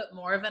 I'd put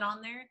more of it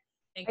on there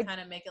and kind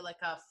of make it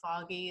like a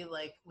foggy,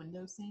 like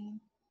window scene.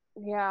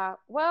 Yeah.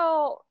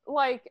 Well,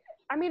 like,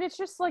 I mean, it's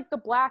just like the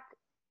black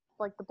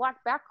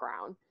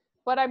background.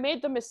 But I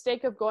made the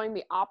mistake of going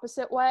the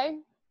opposite way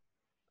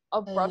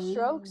of brush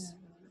strokes.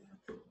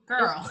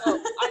 Girl.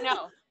 So,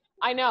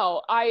 I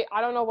know. I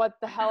don't know what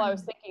the hell I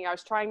was thinking. I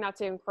was trying not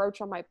to encroach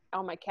on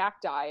my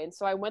cacti, and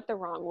so I went the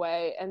wrong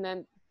way. And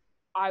then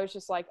I was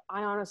just like,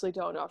 I honestly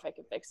don't know if I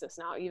can fix this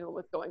now, even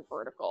with going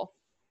vertical.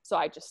 So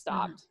I just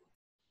stopped.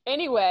 Mm-hmm.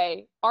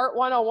 Anyway, Art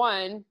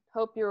 101.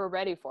 Hope you were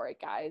ready for it,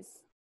 guys.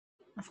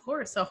 Of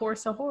course, a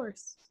horse.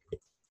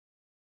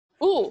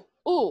 Ooh.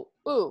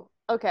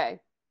 Okay.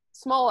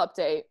 Small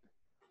update.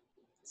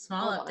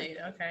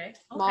 Okay.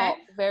 Small,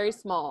 very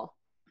small.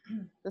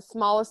 The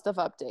smallest of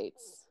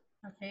updates.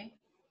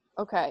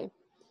 Okay.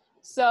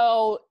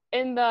 So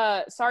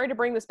sorry to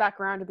bring this back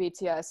around to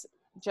BTS.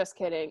 Just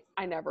kidding.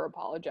 I never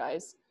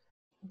apologize.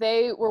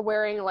 They were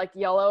wearing like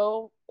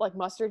yellow, like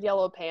mustard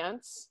yellow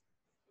pants,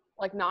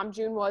 like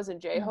Namjoon was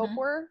and J-Hope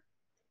were.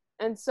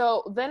 And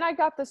so then I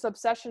got this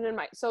obsession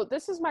so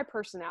this is my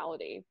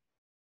personality.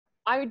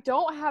 I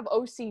don't have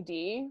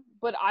OCD,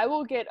 but I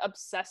will get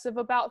obsessive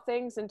about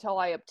things until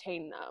I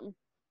obtain them.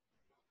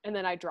 And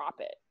then I drop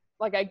it.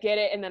 Like I get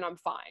it and then I'm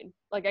fine.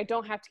 Like I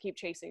don't have to keep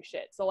chasing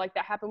shit. So like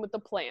that happened with the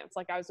plants.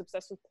 Like I was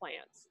obsessed with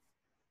plants.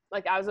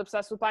 Like I was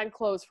obsessed with buying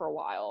clothes for a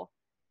while.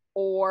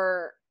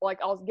 Or like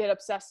I'll get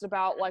obsessed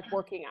about like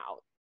working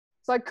out.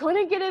 So I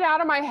couldn't get it out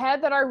of my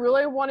head that I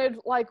really wanted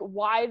like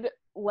wide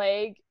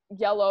leg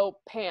yellow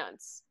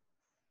pants.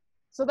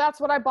 So that's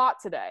what I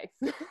bought today.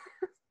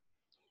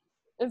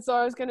 And so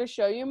I was going to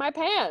show you my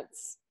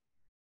pants.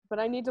 But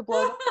I need to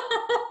blow them.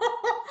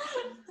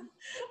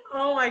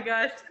 Oh my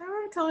gosh. I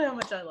want to tell you how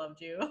much I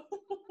loved you.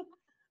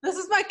 This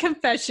is my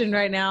confession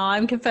right now.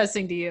 I'm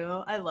confessing to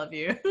you. I love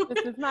you.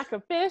 This is my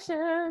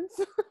confessions.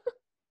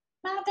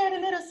 My dirty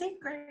little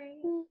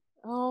secret.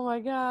 Oh my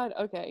God.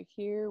 Okay,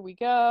 here we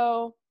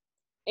go.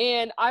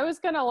 And I was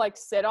gonna like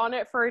sit on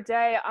it for a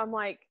day. I'm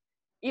like,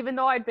 even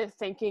though I'd been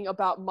thinking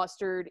about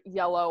mustard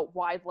yellow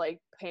wide leg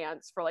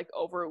pants for like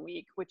over a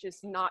week, which is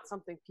not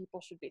something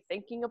people should be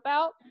thinking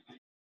about,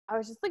 I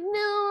was just like,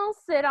 no, I'll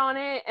sit on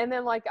it. And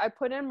then like I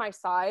put in my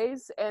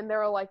size and they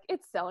were like,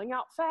 it's selling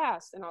out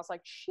fast. And I was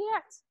like, shit.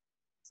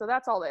 So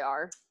that's all they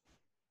are.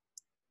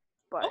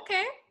 But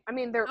okay. I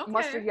mean, they're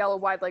mustard yellow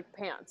wide leg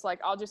pants. Like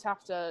I'll just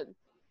have to,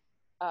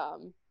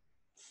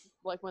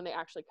 like when they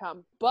actually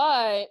come.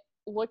 But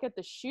look at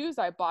the shoes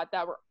I bought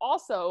that were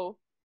also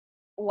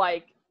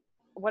like,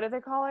 what do they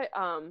call it?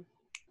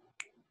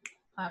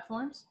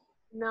 Platforms?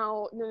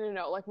 No.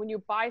 Like when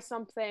you buy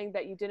something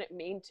that you didn't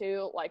mean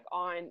to, like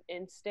on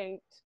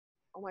instinct.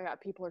 Oh my God,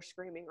 people are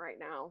screaming right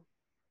now.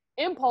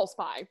 Impulse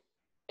buy.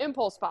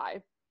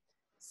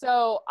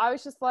 So I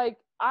was just like,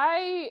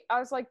 I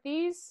was like,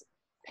 these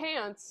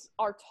pants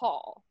are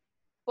tall,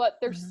 but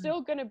they're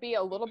still going to be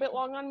a little bit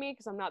long on me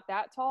because I'm not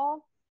that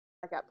tall.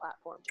 I got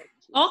platforms.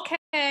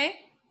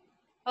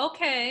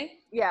 Okay.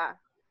 Yeah.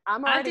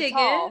 I'm already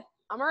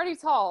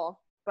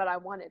tall, but I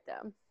wanted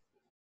them.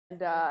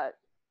 And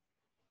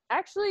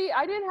actually,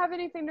 I didn't have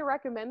anything to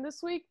recommend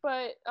this week,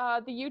 but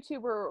the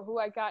YouTuber who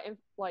I got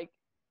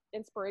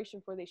inspiration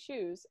for these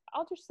shoes,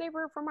 I'll just save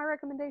her for my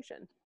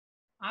recommendation.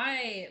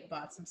 I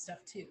bought some stuff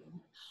too.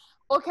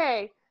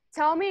 Okay,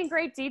 tell me in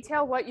great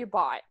detail what you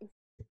bought.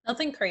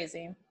 Nothing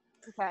crazy.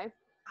 Okay.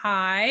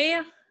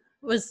 I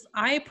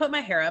put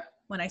my hair up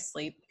when I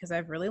sleep because I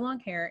have really long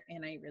hair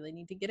and I really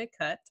need to get it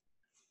cut.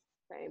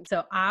 Same.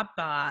 So I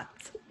bought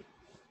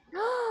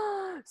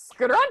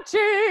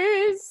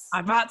Scrunchies.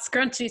 I bought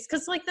scrunchies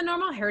because like the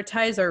normal hair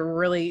ties are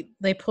really,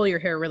 they pull your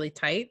hair really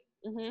tight.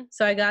 Mm-hmm.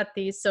 So I got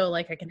these so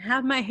like I can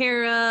have my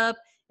hair up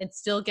and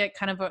still get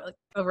kind of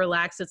a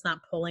relaxed. It's not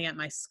pulling at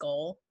my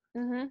skull.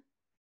 Mm-hmm.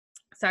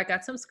 So I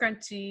got some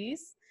scrunchies.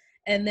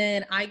 And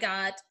then I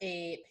got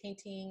a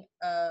painting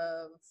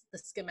of the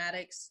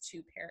schematics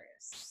to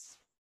Paris.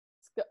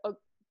 Oh,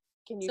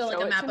 can you So show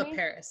like a it map to of me?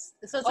 Paris.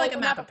 So it's like a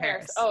map of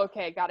Paris. Oh,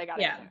 okay. Got it.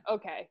 Yeah.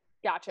 Okay.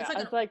 Gotcha. It's I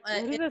like was like, what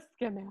is it, a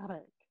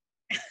schematic?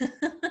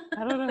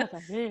 I don't know what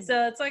that means.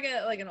 So it's like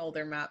an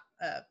older map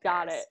of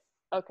Got Paris.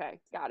 it. Okay.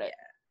 Got it.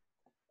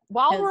 Yeah.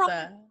 While we're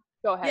on,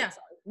 go ahead. Yeah.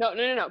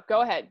 Sorry. No.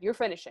 Go ahead. You're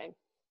finishing.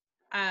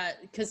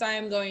 Because I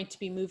am going to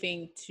be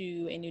moving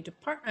to a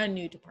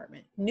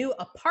new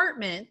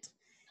apartment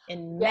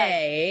in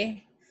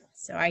May.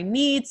 So I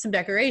need some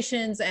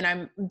decorations, and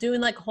I'm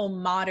doing like a whole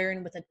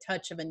modern with a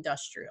touch of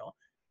industrial,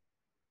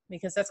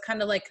 because that's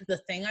kind of like the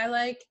thing I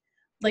like.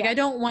 Like I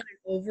don't want it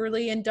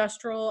overly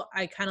industrial.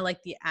 I kind of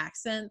like the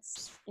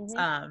accents,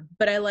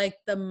 but I like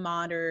the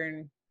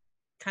modern,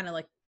 kind of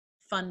like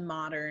fun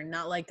modern,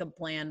 not like a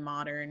bland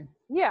modern.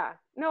 Yeah,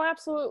 no,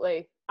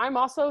 absolutely. I'm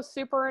also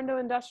super into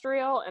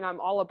industrial, and I'm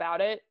all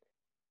about it.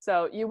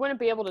 So you wouldn't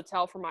be able to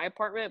tell from my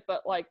apartment,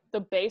 but like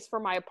the base for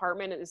my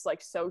apartment is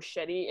like so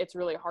shitty, it's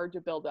really hard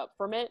to build up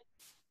from it.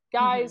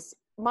 Guys,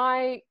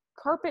 my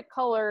carpet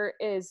color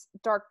is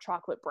dark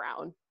chocolate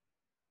brown.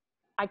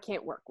 I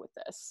can't work with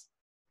this.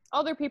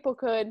 Other people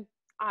could.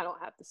 I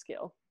don't have the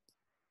skill.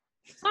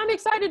 I'm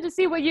excited to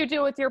see what you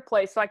do with your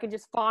place so I can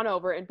just fawn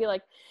over and be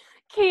like,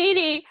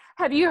 Katie,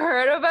 have you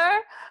heard of her?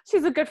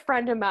 She's a good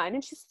friend of mine,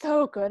 and she's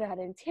so good at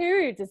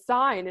interior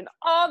design and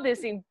all this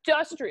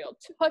industrial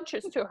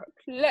touches to her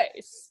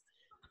place.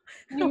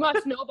 You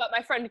must know about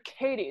my friend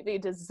Katie, the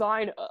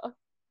designer.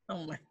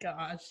 Oh my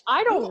gosh.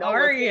 I don't know. Who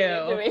are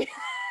you?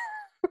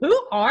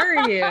 Who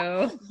are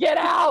you? Get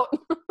out.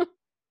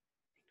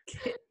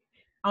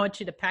 I want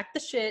you to pack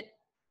the shit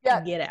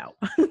and get out.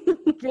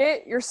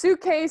 Get your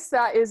suitcase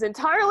that is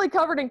entirely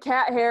covered in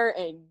cat hair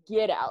and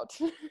get out.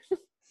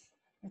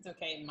 It's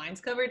okay.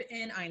 Mine's covered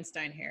in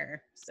Einstein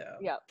hair. So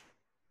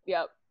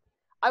Yep.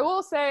 I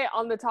will say,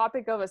 on the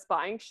topic of us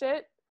buying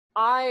shit,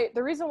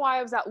 the reason why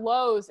I was at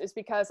Lowe's is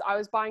because I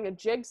was buying a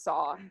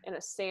jigsaw and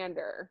a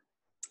sander.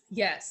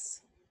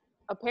 Yes.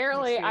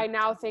 Apparently, I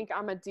now think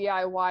I'm a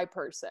DIY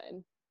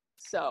person.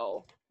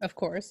 So. Of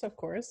course.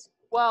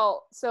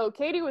 Well, so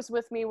Katie was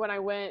with me when I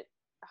went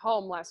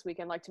home last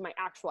weekend, like to my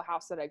actual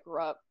house that I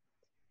grew up.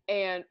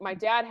 And my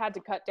dad had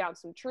to cut down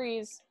some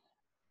trees.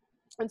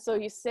 And so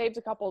he saved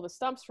a couple of the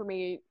stumps for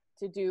me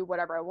to do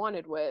whatever I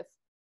wanted with.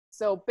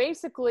 So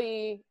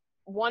basically,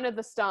 one of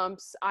the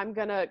stumps I'm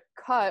going to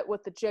cut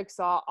with the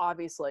jigsaw,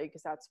 obviously,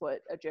 because that's what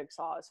a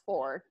jigsaw is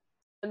for.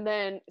 And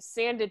then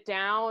sand it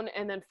down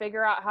and then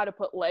figure out how to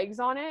put legs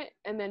on it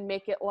and then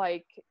make it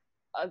like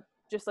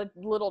just a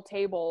little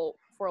table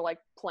for like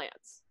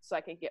plants so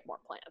I can get more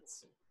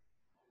plants.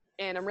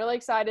 And I'm really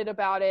excited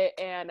about it.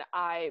 And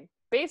I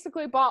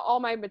basically bought all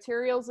my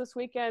materials this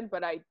weekend,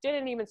 but I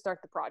didn't even start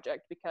the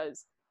project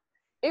because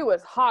it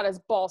was hot as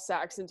ball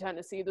sacks in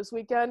Tennessee this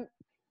weekend,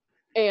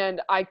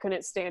 and I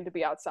couldn't stand to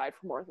be outside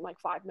for more than like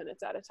 5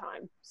 minutes at a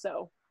time.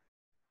 So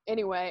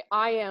anyway,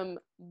 I am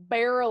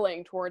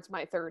barreling towards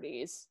my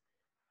 30s.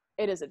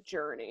 It is a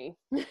journey.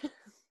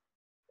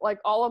 Like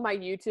all of my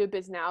YouTube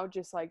is now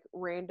just like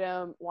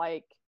random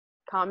like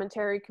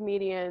commentary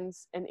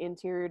comedians and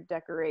interior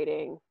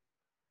decorating,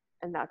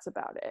 and that's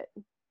about it.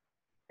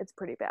 It's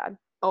pretty bad.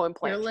 Oh, and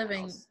plant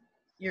channels.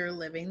 You're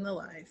living the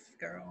life,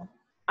 girl.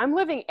 I'm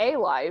living a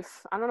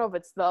life. I don't know if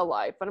it's the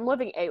life, but I'm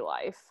living a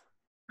life.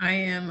 I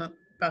am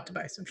about to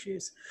buy some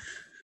shoes.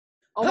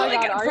 Oh my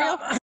God, are you?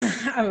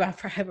 I'm about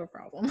to have a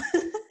problem.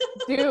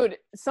 Dude,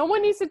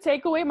 someone needs to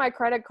take away my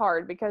credit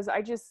card because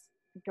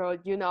girl,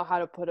 you know how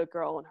to put a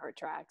girl in her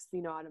tracks.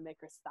 You know how to make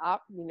her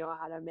stop. You know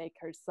how to make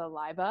her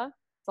saliva.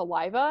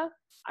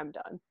 I'm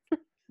done.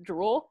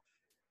 Drool.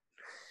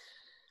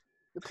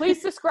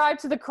 Please describe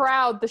to the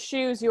crowd the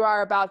shoes you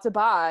are about to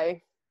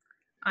buy.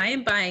 I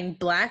am buying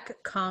black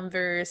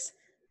Converse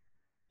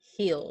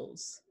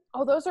heels.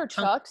 Oh, those are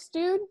Chucks,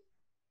 dude?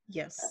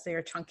 Yes, they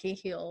are chunky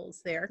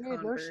heels. They are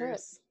Converse. No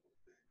shit.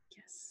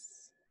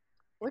 Yes.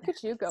 Look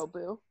at you go,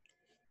 boo.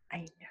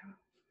 I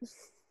know.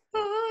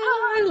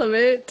 Oh, I love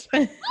it.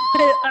 I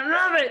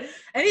love it.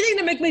 Anything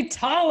to make me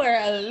taller,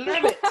 I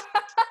love it.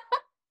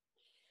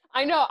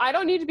 I know. I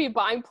don't need to be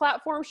buying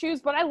platform shoes,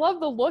 but I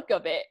love the look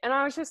of it. And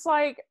I was just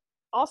like,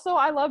 also,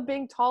 I love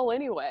being tall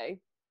anyway.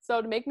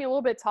 So to make me a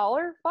little bit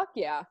taller, fuck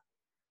yeah.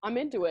 I'm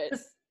into it.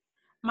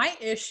 My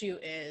issue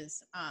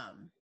is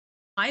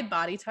my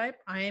body type,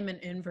 I am an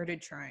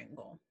inverted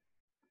triangle.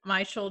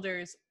 My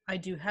shoulders, I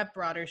do have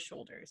broader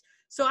shoulders.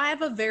 So I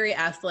have a very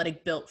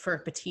athletic build for a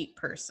petite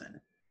person.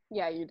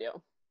 Yeah, you do.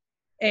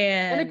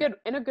 And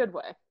in a good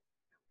way.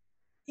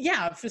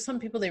 Yeah, for some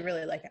people they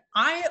really like it.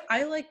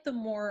 I like the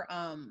more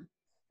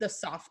the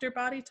softer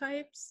body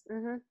types.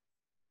 Mm-hmm.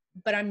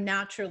 But I'm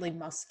naturally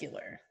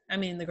muscular. I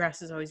mean, the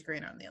grass is always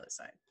greener on the other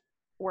side.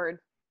 Word.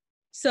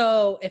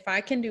 So if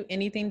I can do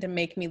anything to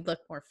make me look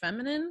more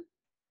feminine,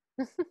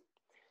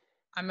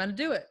 I'm gonna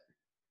do it.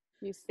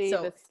 You see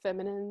So this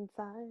feminine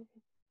side.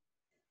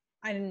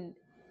 I didn't,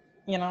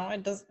 you know,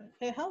 it does.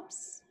 It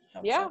helps.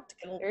 Helps Yeah, out to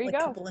get there you a go.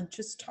 couple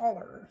inches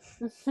taller.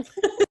 Just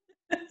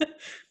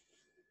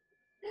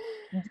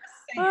saying.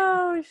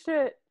 Oh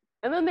shit.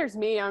 And then there's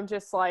me. I'm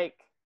just like,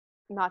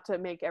 not to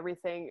make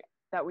everything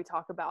that we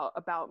talk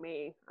about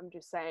me. I'm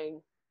just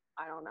saying,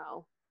 I don't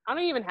know. I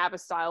don't even have a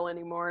style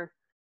anymore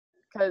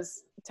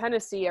because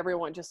Tennessee,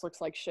 everyone just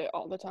looks like shit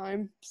all the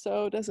time.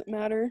 So it doesn't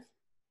matter.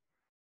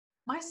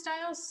 My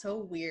style is so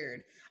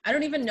weird. I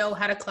don't even know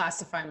how to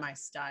classify my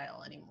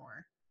style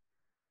anymore.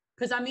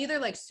 Because I'm either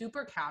like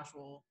super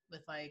casual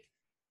with like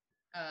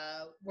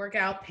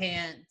workout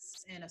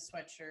pants and a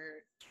sweatshirt,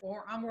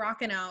 or I'm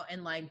rocking out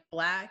in like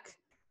black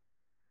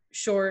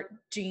short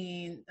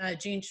jean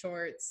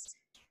shorts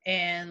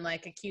and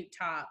like a cute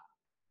top,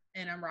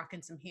 and I'm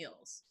rocking some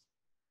heels.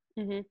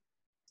 Mm-hmm.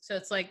 So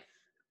it's like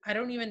I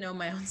don't even know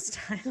my own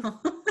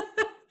style.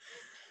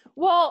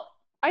 Well,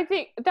 I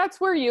think that's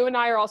where you and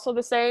I are also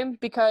the same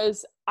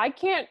because I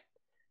can't.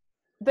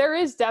 There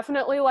is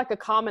definitely like a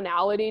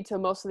commonality to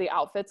most of the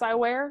outfits I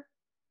wear,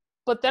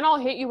 but then I'll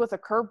hit you with a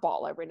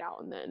curveball every now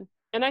and then.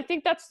 And I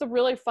think that's the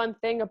really fun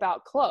thing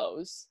about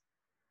clothes.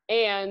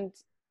 And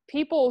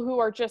people who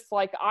are just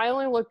like, I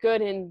only look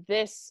good in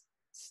this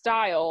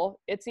style,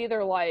 it's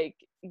either like,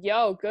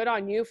 yo, good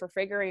on you for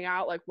figuring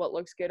out like what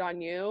looks good on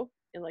you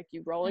and like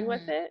you rolling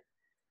with it.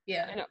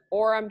 Yeah. And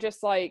or I'm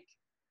just like,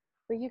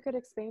 but you could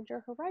expand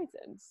your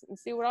horizons and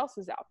see what else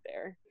is out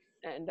there.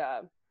 And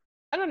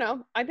I don't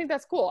know. I think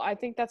that's cool. I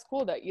think that's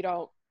cool that you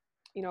don't,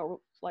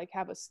 like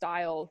have a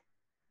style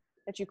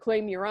that you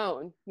claim your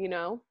own,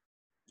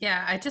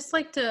 Yeah, I just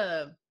like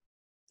to,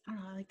 I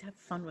don't know, I like to have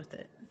fun with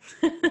it.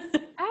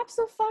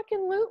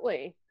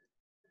 Absolutely.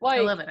 I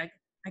Like, love it.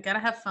 I gotta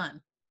have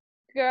fun.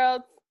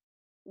 girls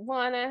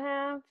wanna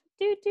have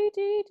do do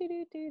do do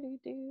do do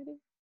do do.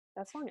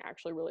 That song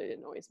actually really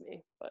annoys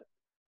me, but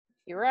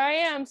here I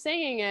am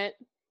singing it.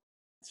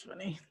 It's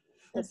funny.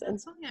 Listen, That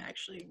song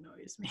actually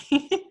annoys me.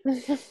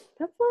 that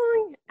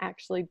song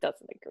actually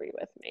doesn't agree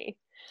with me.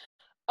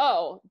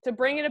 Oh, to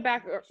bring it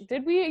back,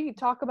 did we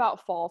talk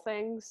about fall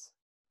things?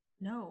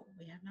 No,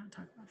 we have not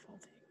talked about fall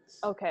things.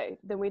 Okay,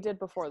 then we did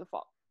before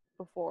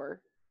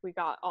we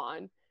got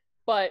on.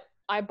 But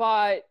I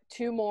bought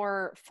 2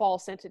 more fall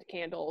scented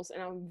candles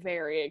and I'm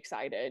very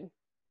excited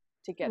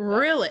to get them.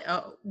 Really?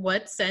 Oh,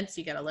 what scents?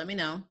 You gotta let me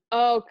know.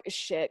 Oh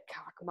shit,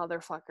 cock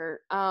motherfucker.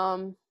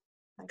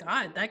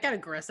 God, that got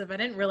aggressive. I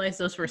didn't realize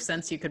those were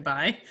scents you could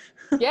buy.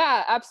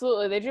 Yeah,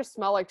 absolutely. They just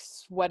smell like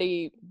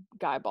sweaty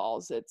guy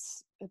balls.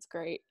 It's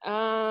great.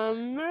 All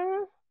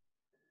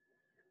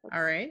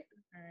right.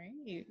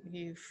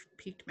 You've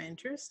piqued my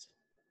interest.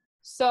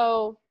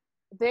 So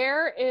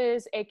there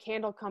is a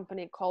candle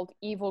company called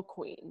Evil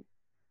Queen.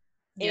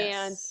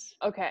 And Yes.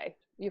 okay,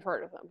 you've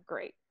heard of them.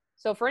 Great.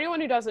 So for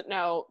anyone who doesn't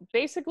know,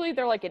 basically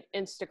they're like an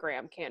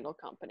Instagram candle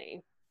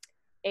company.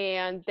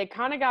 And they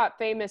kind of got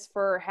famous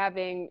for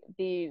having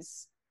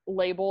these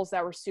labels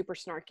that were super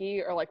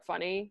snarky or like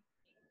funny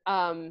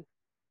on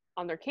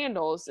their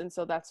candles. And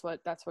so that's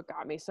what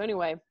got me. So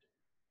anyway,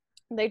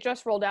 they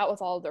just rolled out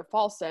with all of their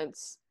fall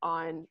scents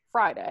on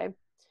Friday.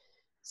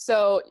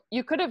 So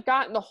you could have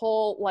gotten the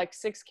whole like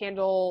 6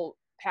 candle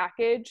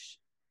package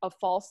of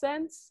fall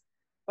scents,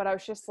 but I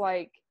was just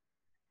like,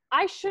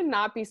 I should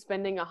not be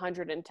spending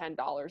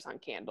 $110 on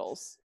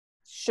candles.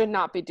 Should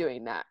not be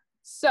doing that.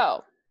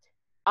 So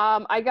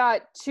I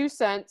got 2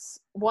 scents.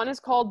 One is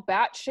called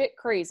Batshit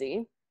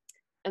Crazy,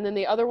 and then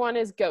the other one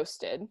is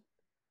Ghosted.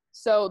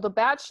 So the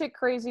Batshit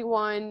Crazy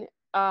one,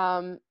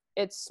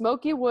 it's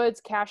Smoky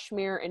Woods,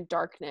 Cashmere, and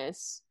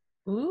Darkness.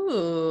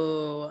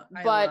 Ooh,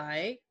 But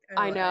I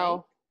like.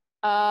 know.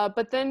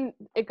 But then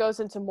it goes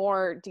into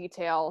more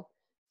detail.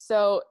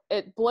 So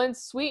it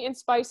blends sweet and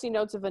spicy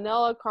notes of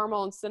vanilla,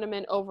 caramel, and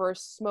cinnamon over a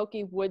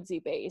smoky, woodsy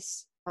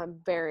base. I'm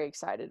very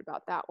excited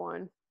about that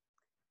one.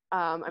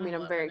 I'm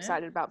very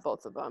excited about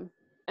both of them.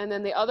 And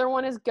then the other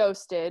one is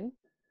Ghosted,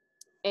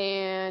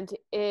 and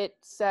it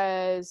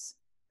says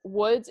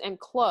woods and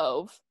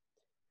clove,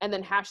 and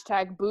then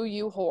hashtag boo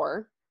you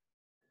whore.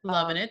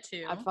 Loving it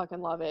too. I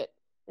fucking love it.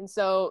 And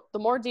so the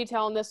more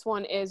detail on this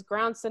one is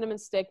ground cinnamon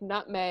stick,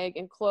 nutmeg,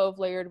 and clove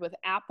layered with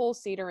apple,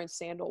 cedar, and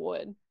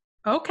sandalwood.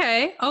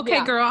 Okay,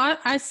 Yeah. girl.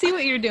 I see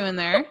what you're doing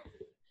there.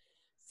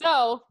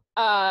 So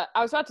I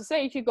was about to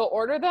say you could go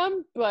order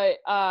them, but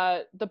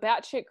the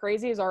Batshit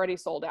Crazy is already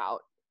sold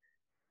out.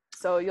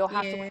 So you'll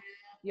have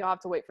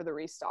to wait for the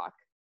restock.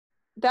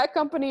 That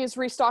company is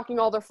restocking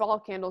all their fall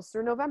candles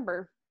through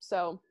November.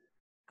 So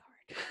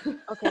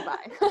okay,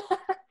 bye.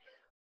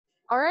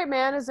 All right,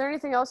 man. Is there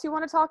anything else you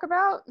want to talk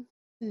about?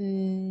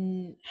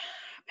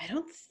 I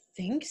don't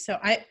think so.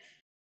 I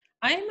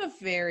am a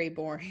very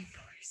boring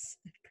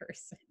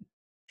person.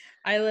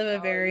 I live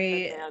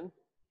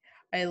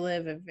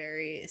a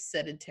very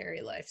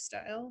sedentary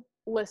lifestyle.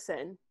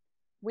 Listen,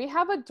 we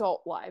have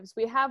adult lives.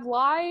 We have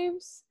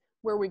lives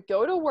where we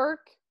go to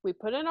work, we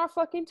put in our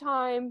fucking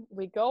time,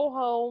 we go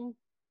home,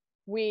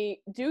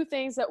 We do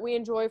things that we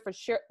enjoy for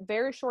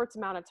very short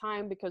amount of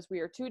time because we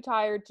are too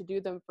tired to do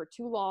them for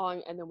too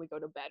long, and then we go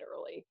to bed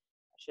early.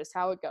 That's just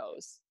how it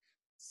goes.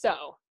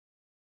 So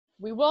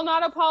we will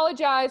not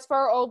apologize for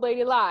our old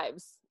lady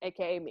lives,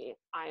 aka me.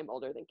 I am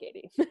older than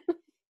Katie.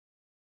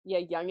 Yeah,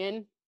 youngin.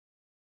 Of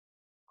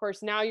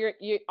course, now you're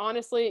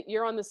honestly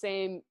you're on the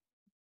same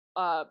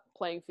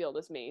playing field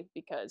as me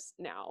because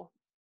now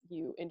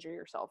you injure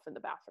yourself in the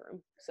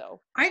bathroom. So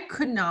I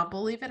could not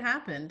believe it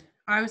happened.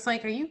 I was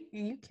like, are you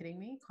kidding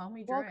me? Call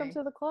me Dre. welcome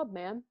to the club,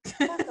 man.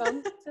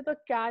 Welcome to the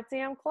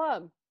goddamn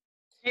club.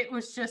 It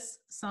was just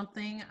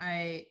something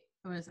I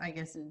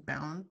guess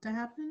bound to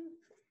happen.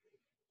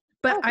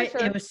 But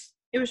Sure.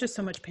 it was just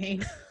so much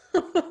pain.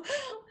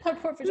 My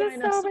poor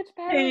vagina. So much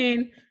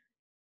pain.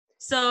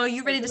 So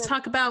you ready to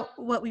talk about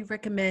what we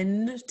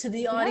recommend to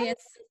the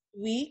audience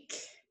this week?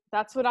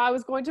 That's what I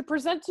was going to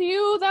present to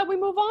you that we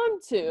move on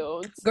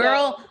to.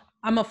 Girl, so,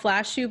 I'm gonna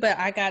flash you, but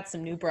I got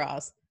some new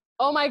bras.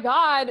 Oh my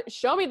God,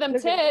 show me them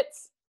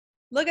tits.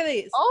 Look at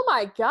these. Oh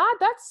my God,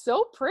 that's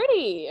so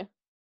pretty.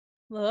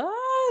 Look,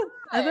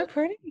 they're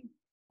pretty.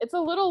 It's a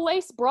little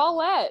lace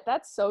bralette.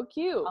 That's so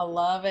cute. I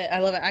love it.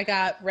 I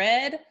got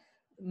red,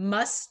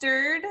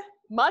 mustard.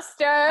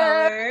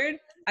 Colored.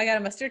 I got a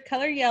mustard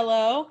color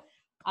yellow,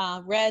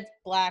 red,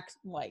 black,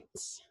 white.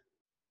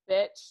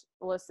 Bitch,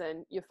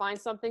 listen, you find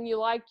something you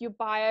like, you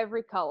buy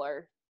every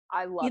color.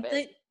 I love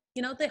it.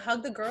 They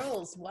hug the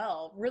girls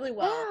really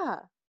well. Yeah.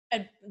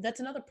 And that's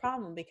another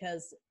problem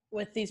because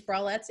with these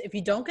bralettes, if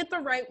you don't get the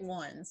right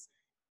ones,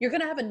 you're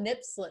going to have a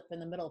nip slip in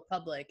the middle of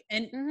public.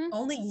 And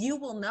only you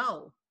will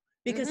know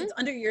because it's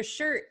under your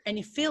shirt and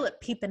you feel it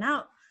peeping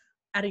out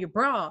of your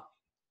bra.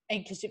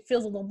 And because it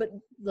feels a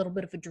little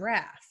bit of a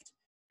draft.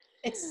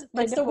 It's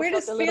the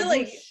weirdest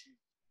feeling.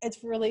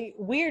 It's really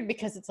weird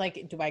because it's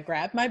like, do I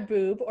grab my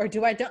boob or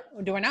do I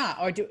not?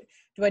 Or do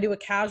I do a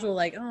casual,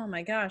 like, oh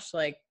my gosh,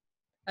 like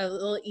a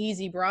little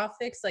easy bra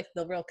fix, like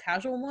the real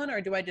casual one?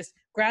 Or do I just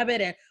grab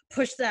it and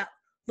push that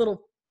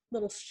little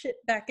shit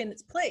back in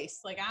its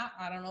place? Like,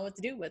 I don't know what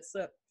to do with.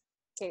 So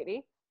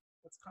Katie,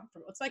 what's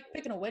comfortable? It's like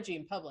picking a wedgie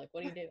in public.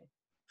 What do you do?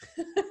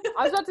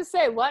 I was about to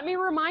say, let me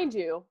remind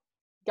you,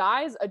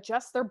 guys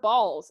adjust their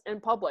balls in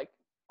public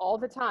all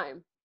the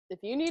time. If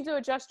you need to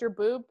adjust your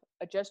boob,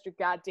 adjust your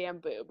goddamn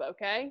boob,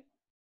 okay?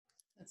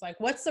 It's like,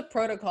 what's the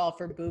protocol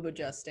for boob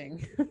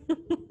adjusting?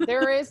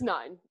 There is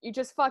none. You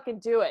just fucking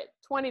do it.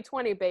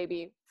 2020,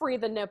 baby. Free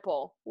the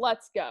nipple.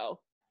 Let's go.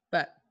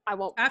 But I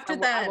won't. After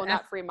I will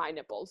not free my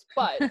nipples.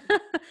 But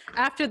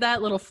after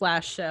that little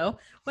flash show,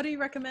 what do you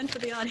recommend for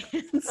the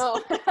audience?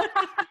 Oh.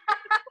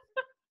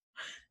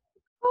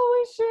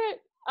 Holy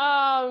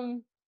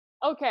shit.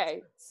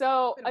 Okay,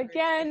 so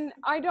again,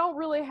 I don't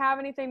really have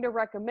anything to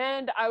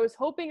recommend. I was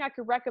hoping I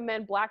could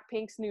recommend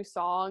Blackpink's new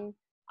song,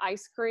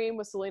 Ice Cream,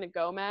 with Selena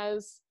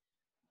Gomez.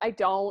 I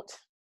don't.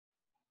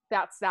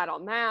 That's that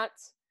on that.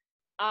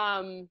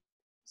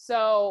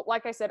 So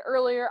like I said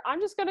earlier, I'm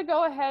just going to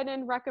go ahead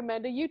and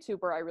recommend a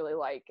YouTuber I really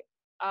like.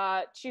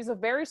 She's a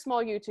very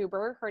small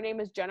YouTuber. Her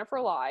name is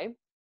Jennifer Lai.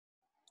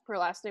 Her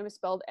last name is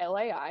spelled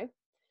L-A-I.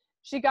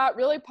 She got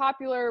really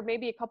popular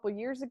maybe a couple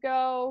years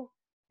ago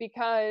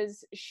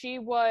because she's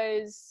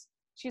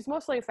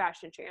mostly a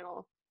fashion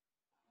channel.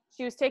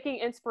 She was taking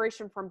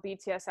inspiration from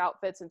BTS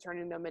outfits and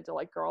turning them into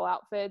like girl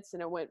outfits,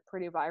 and it went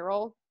pretty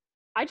viral.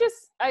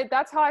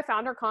 That's how I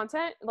found her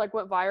content, like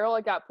went viral.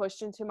 It got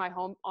pushed onto my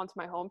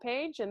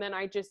homepage, and then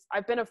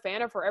I've been a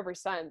fan of her ever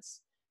since.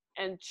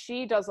 And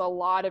she does a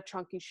lot of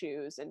chunky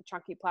shoes and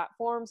chunky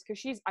platforms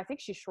because I think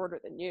she's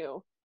shorter than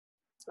you.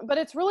 But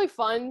it's really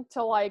fun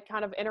to like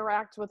kind of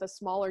interact with a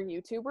smaller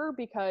YouTuber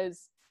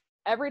because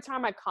every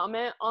time I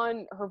comment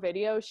on her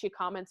videos, she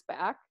comments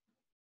back.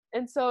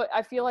 And so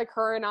I feel like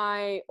her and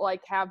I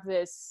like have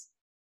this,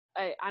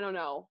 I don't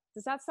know,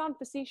 does that sound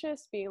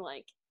facetious? Being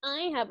like,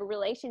 I have a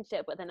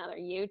relationship with another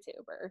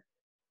YouTuber.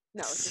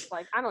 No, it's just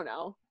like, I don't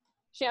know.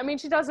 She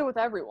does it with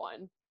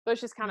everyone, but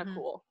it's just kind of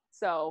cool.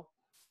 So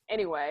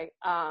anyway,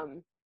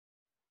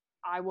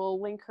 I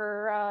will link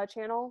her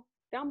channel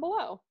down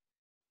below.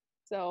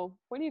 So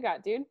what do you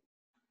got, dude?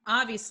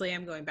 Obviously,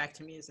 I'm going back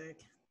to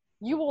music.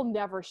 You will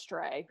never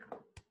stray.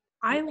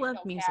 I love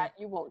music. Cat,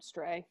 you won't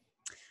stray.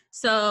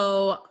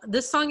 So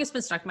this song has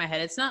been stuck in my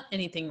head. It's not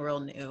anything real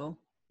new.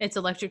 It's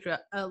Electric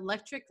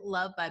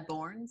Love by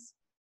Borns.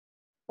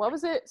 What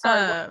was it?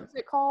 Sorry, what was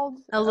it called?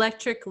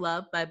 Electric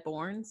Love by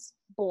Borns.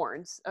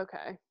 Borns.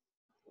 Okay.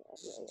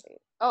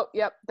 Oh,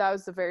 yep. That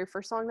was the very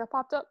first song that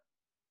popped up.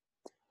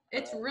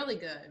 It's really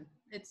good.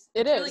 It's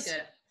is really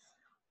good.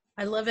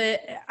 I love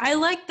it. I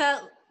like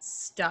that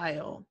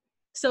style.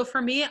 So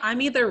for me, I'm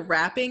either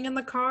rapping in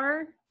the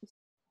car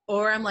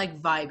or I'm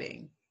like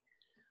vibing.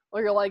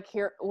 Or you're like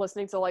here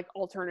listening to like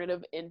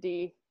alternative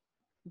indie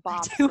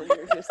bops and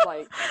you're just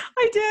like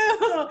I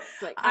do.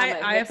 Like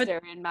I have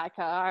a in my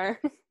car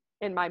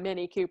in my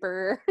Mini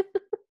Cooper.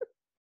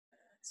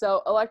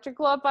 So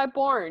Electric Love by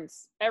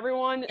Borns.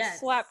 Everyone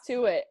slap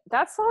to it.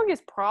 That song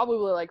is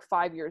probably like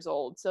 5 years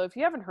old. So if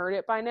you haven't heard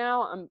it by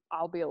now,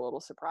 I'll be a little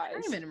surprised.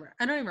 I don't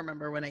even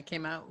remember when it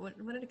came out. When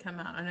did it come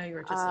out? I know you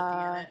were just looking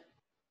at it.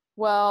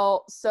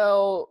 Well,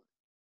 so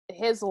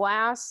his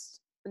last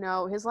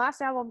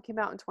album came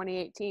out in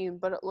 2018,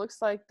 but it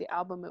looks like the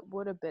album it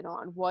would have been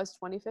on was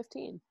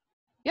 2015.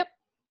 Yep.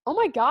 Oh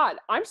my God.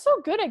 I'm so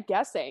good at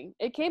guessing.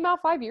 It came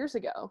out 5 years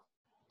ago.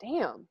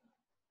 Damn.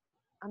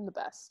 I'm the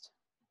best.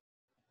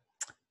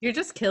 You're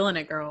just killing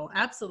it, girl.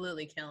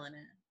 Absolutely killing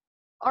it.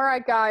 All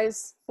right,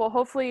 guys. Well,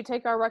 hopefully you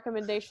take our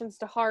recommendations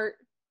to heart.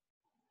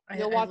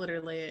 I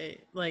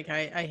literally, like,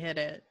 I hit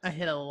it. I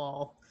hit a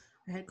lull.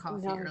 I had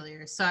coffee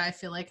earlier, so I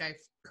feel like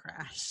I've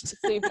crashed.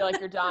 So you feel like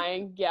you're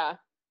dying? Yeah.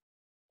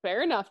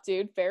 Fair enough,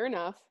 dude. Fair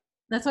enough.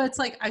 That's why it's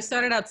like I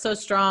started out so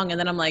strong, and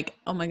then I'm like,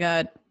 oh my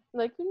God.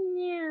 Like,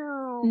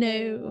 no.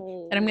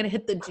 And I'm going to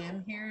hit the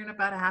gym here in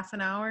about a half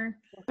an hour.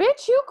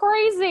 Bitch, you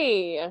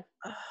crazy.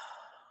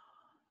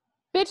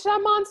 Bitch,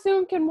 that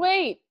monsoon can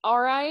wait,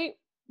 all right?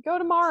 Go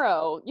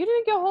tomorrow. You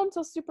didn't go home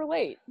till super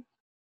late.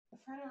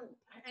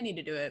 I need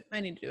to do it. I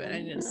need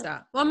to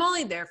stop. Well, I'm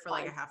only there for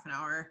like a half an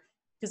hour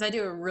because I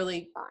do a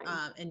really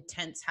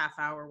intense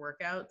half-hour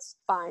workouts.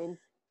 Fine.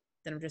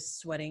 Then I'm just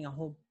sweating a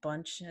whole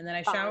bunch, and then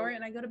I shower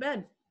and I go to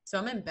bed. So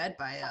I'm in bed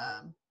by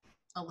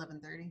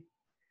 11:30.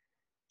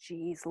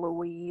 Jeez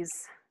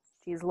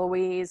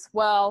Louise.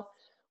 Well,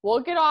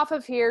 we'll get off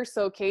of here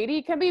so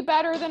Katie can be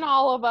better than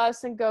all of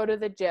us and go to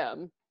the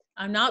gym.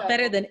 I'm not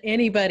better than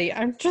anybody.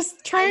 I'm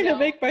just trying to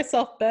make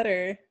myself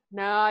better.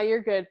 No,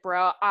 you're good,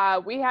 bro.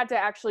 We had to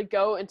actually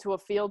go into a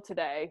field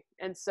today,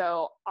 and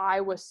so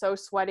I was so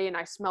sweaty and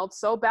I smelled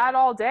so bad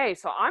all day.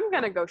 So I'm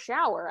gonna go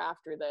shower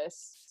after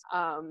this.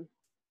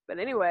 But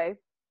anyway,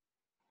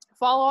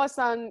 follow us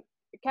on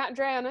Kat and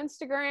Dre on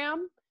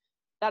Instagram.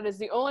 That is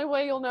the only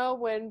way you'll know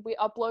when we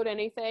upload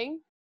anything.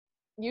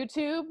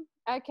 YouTube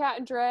at Kat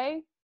and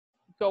Dre.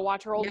 Go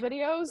watch her old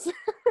videos.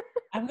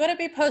 I'm going to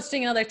be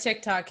posting another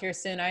TikTok here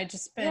soon. I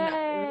just been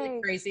really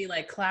crazy.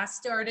 Like class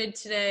started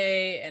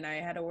today and I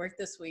had to work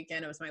this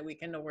weekend. It was my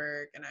weekend to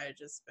work and I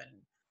just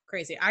been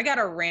crazy. I got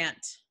a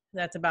rant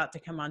that's about to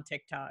come on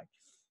TikTok.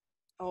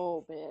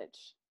 Oh,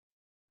 bitch.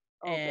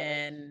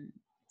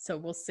 So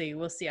we'll see.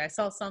 I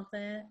saw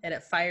something and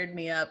it fired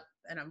me up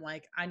and I'm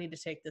like, I need to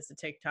take this to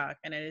TikTok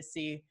and I need to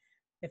see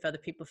if other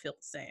people feel the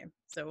same.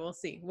 So we'll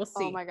see.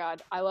 Oh my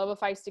God. I love a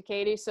feisty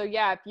Katie. So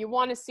yeah, if you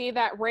want to see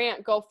that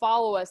rant, go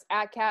follow us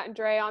at Kat and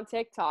Dre on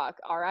TikTok.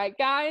 All right,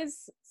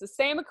 guys. It's the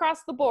same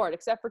across the board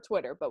except for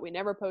Twitter, but we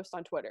never post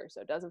on Twitter,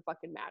 so it doesn't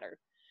fucking matter.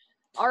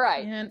 All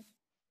right.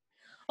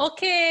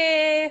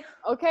 Okay,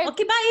 bye. Okay,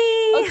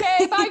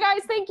 bye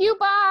guys. Thank you.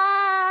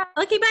 Bye.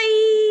 Okay,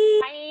 bye.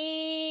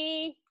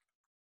 Bye.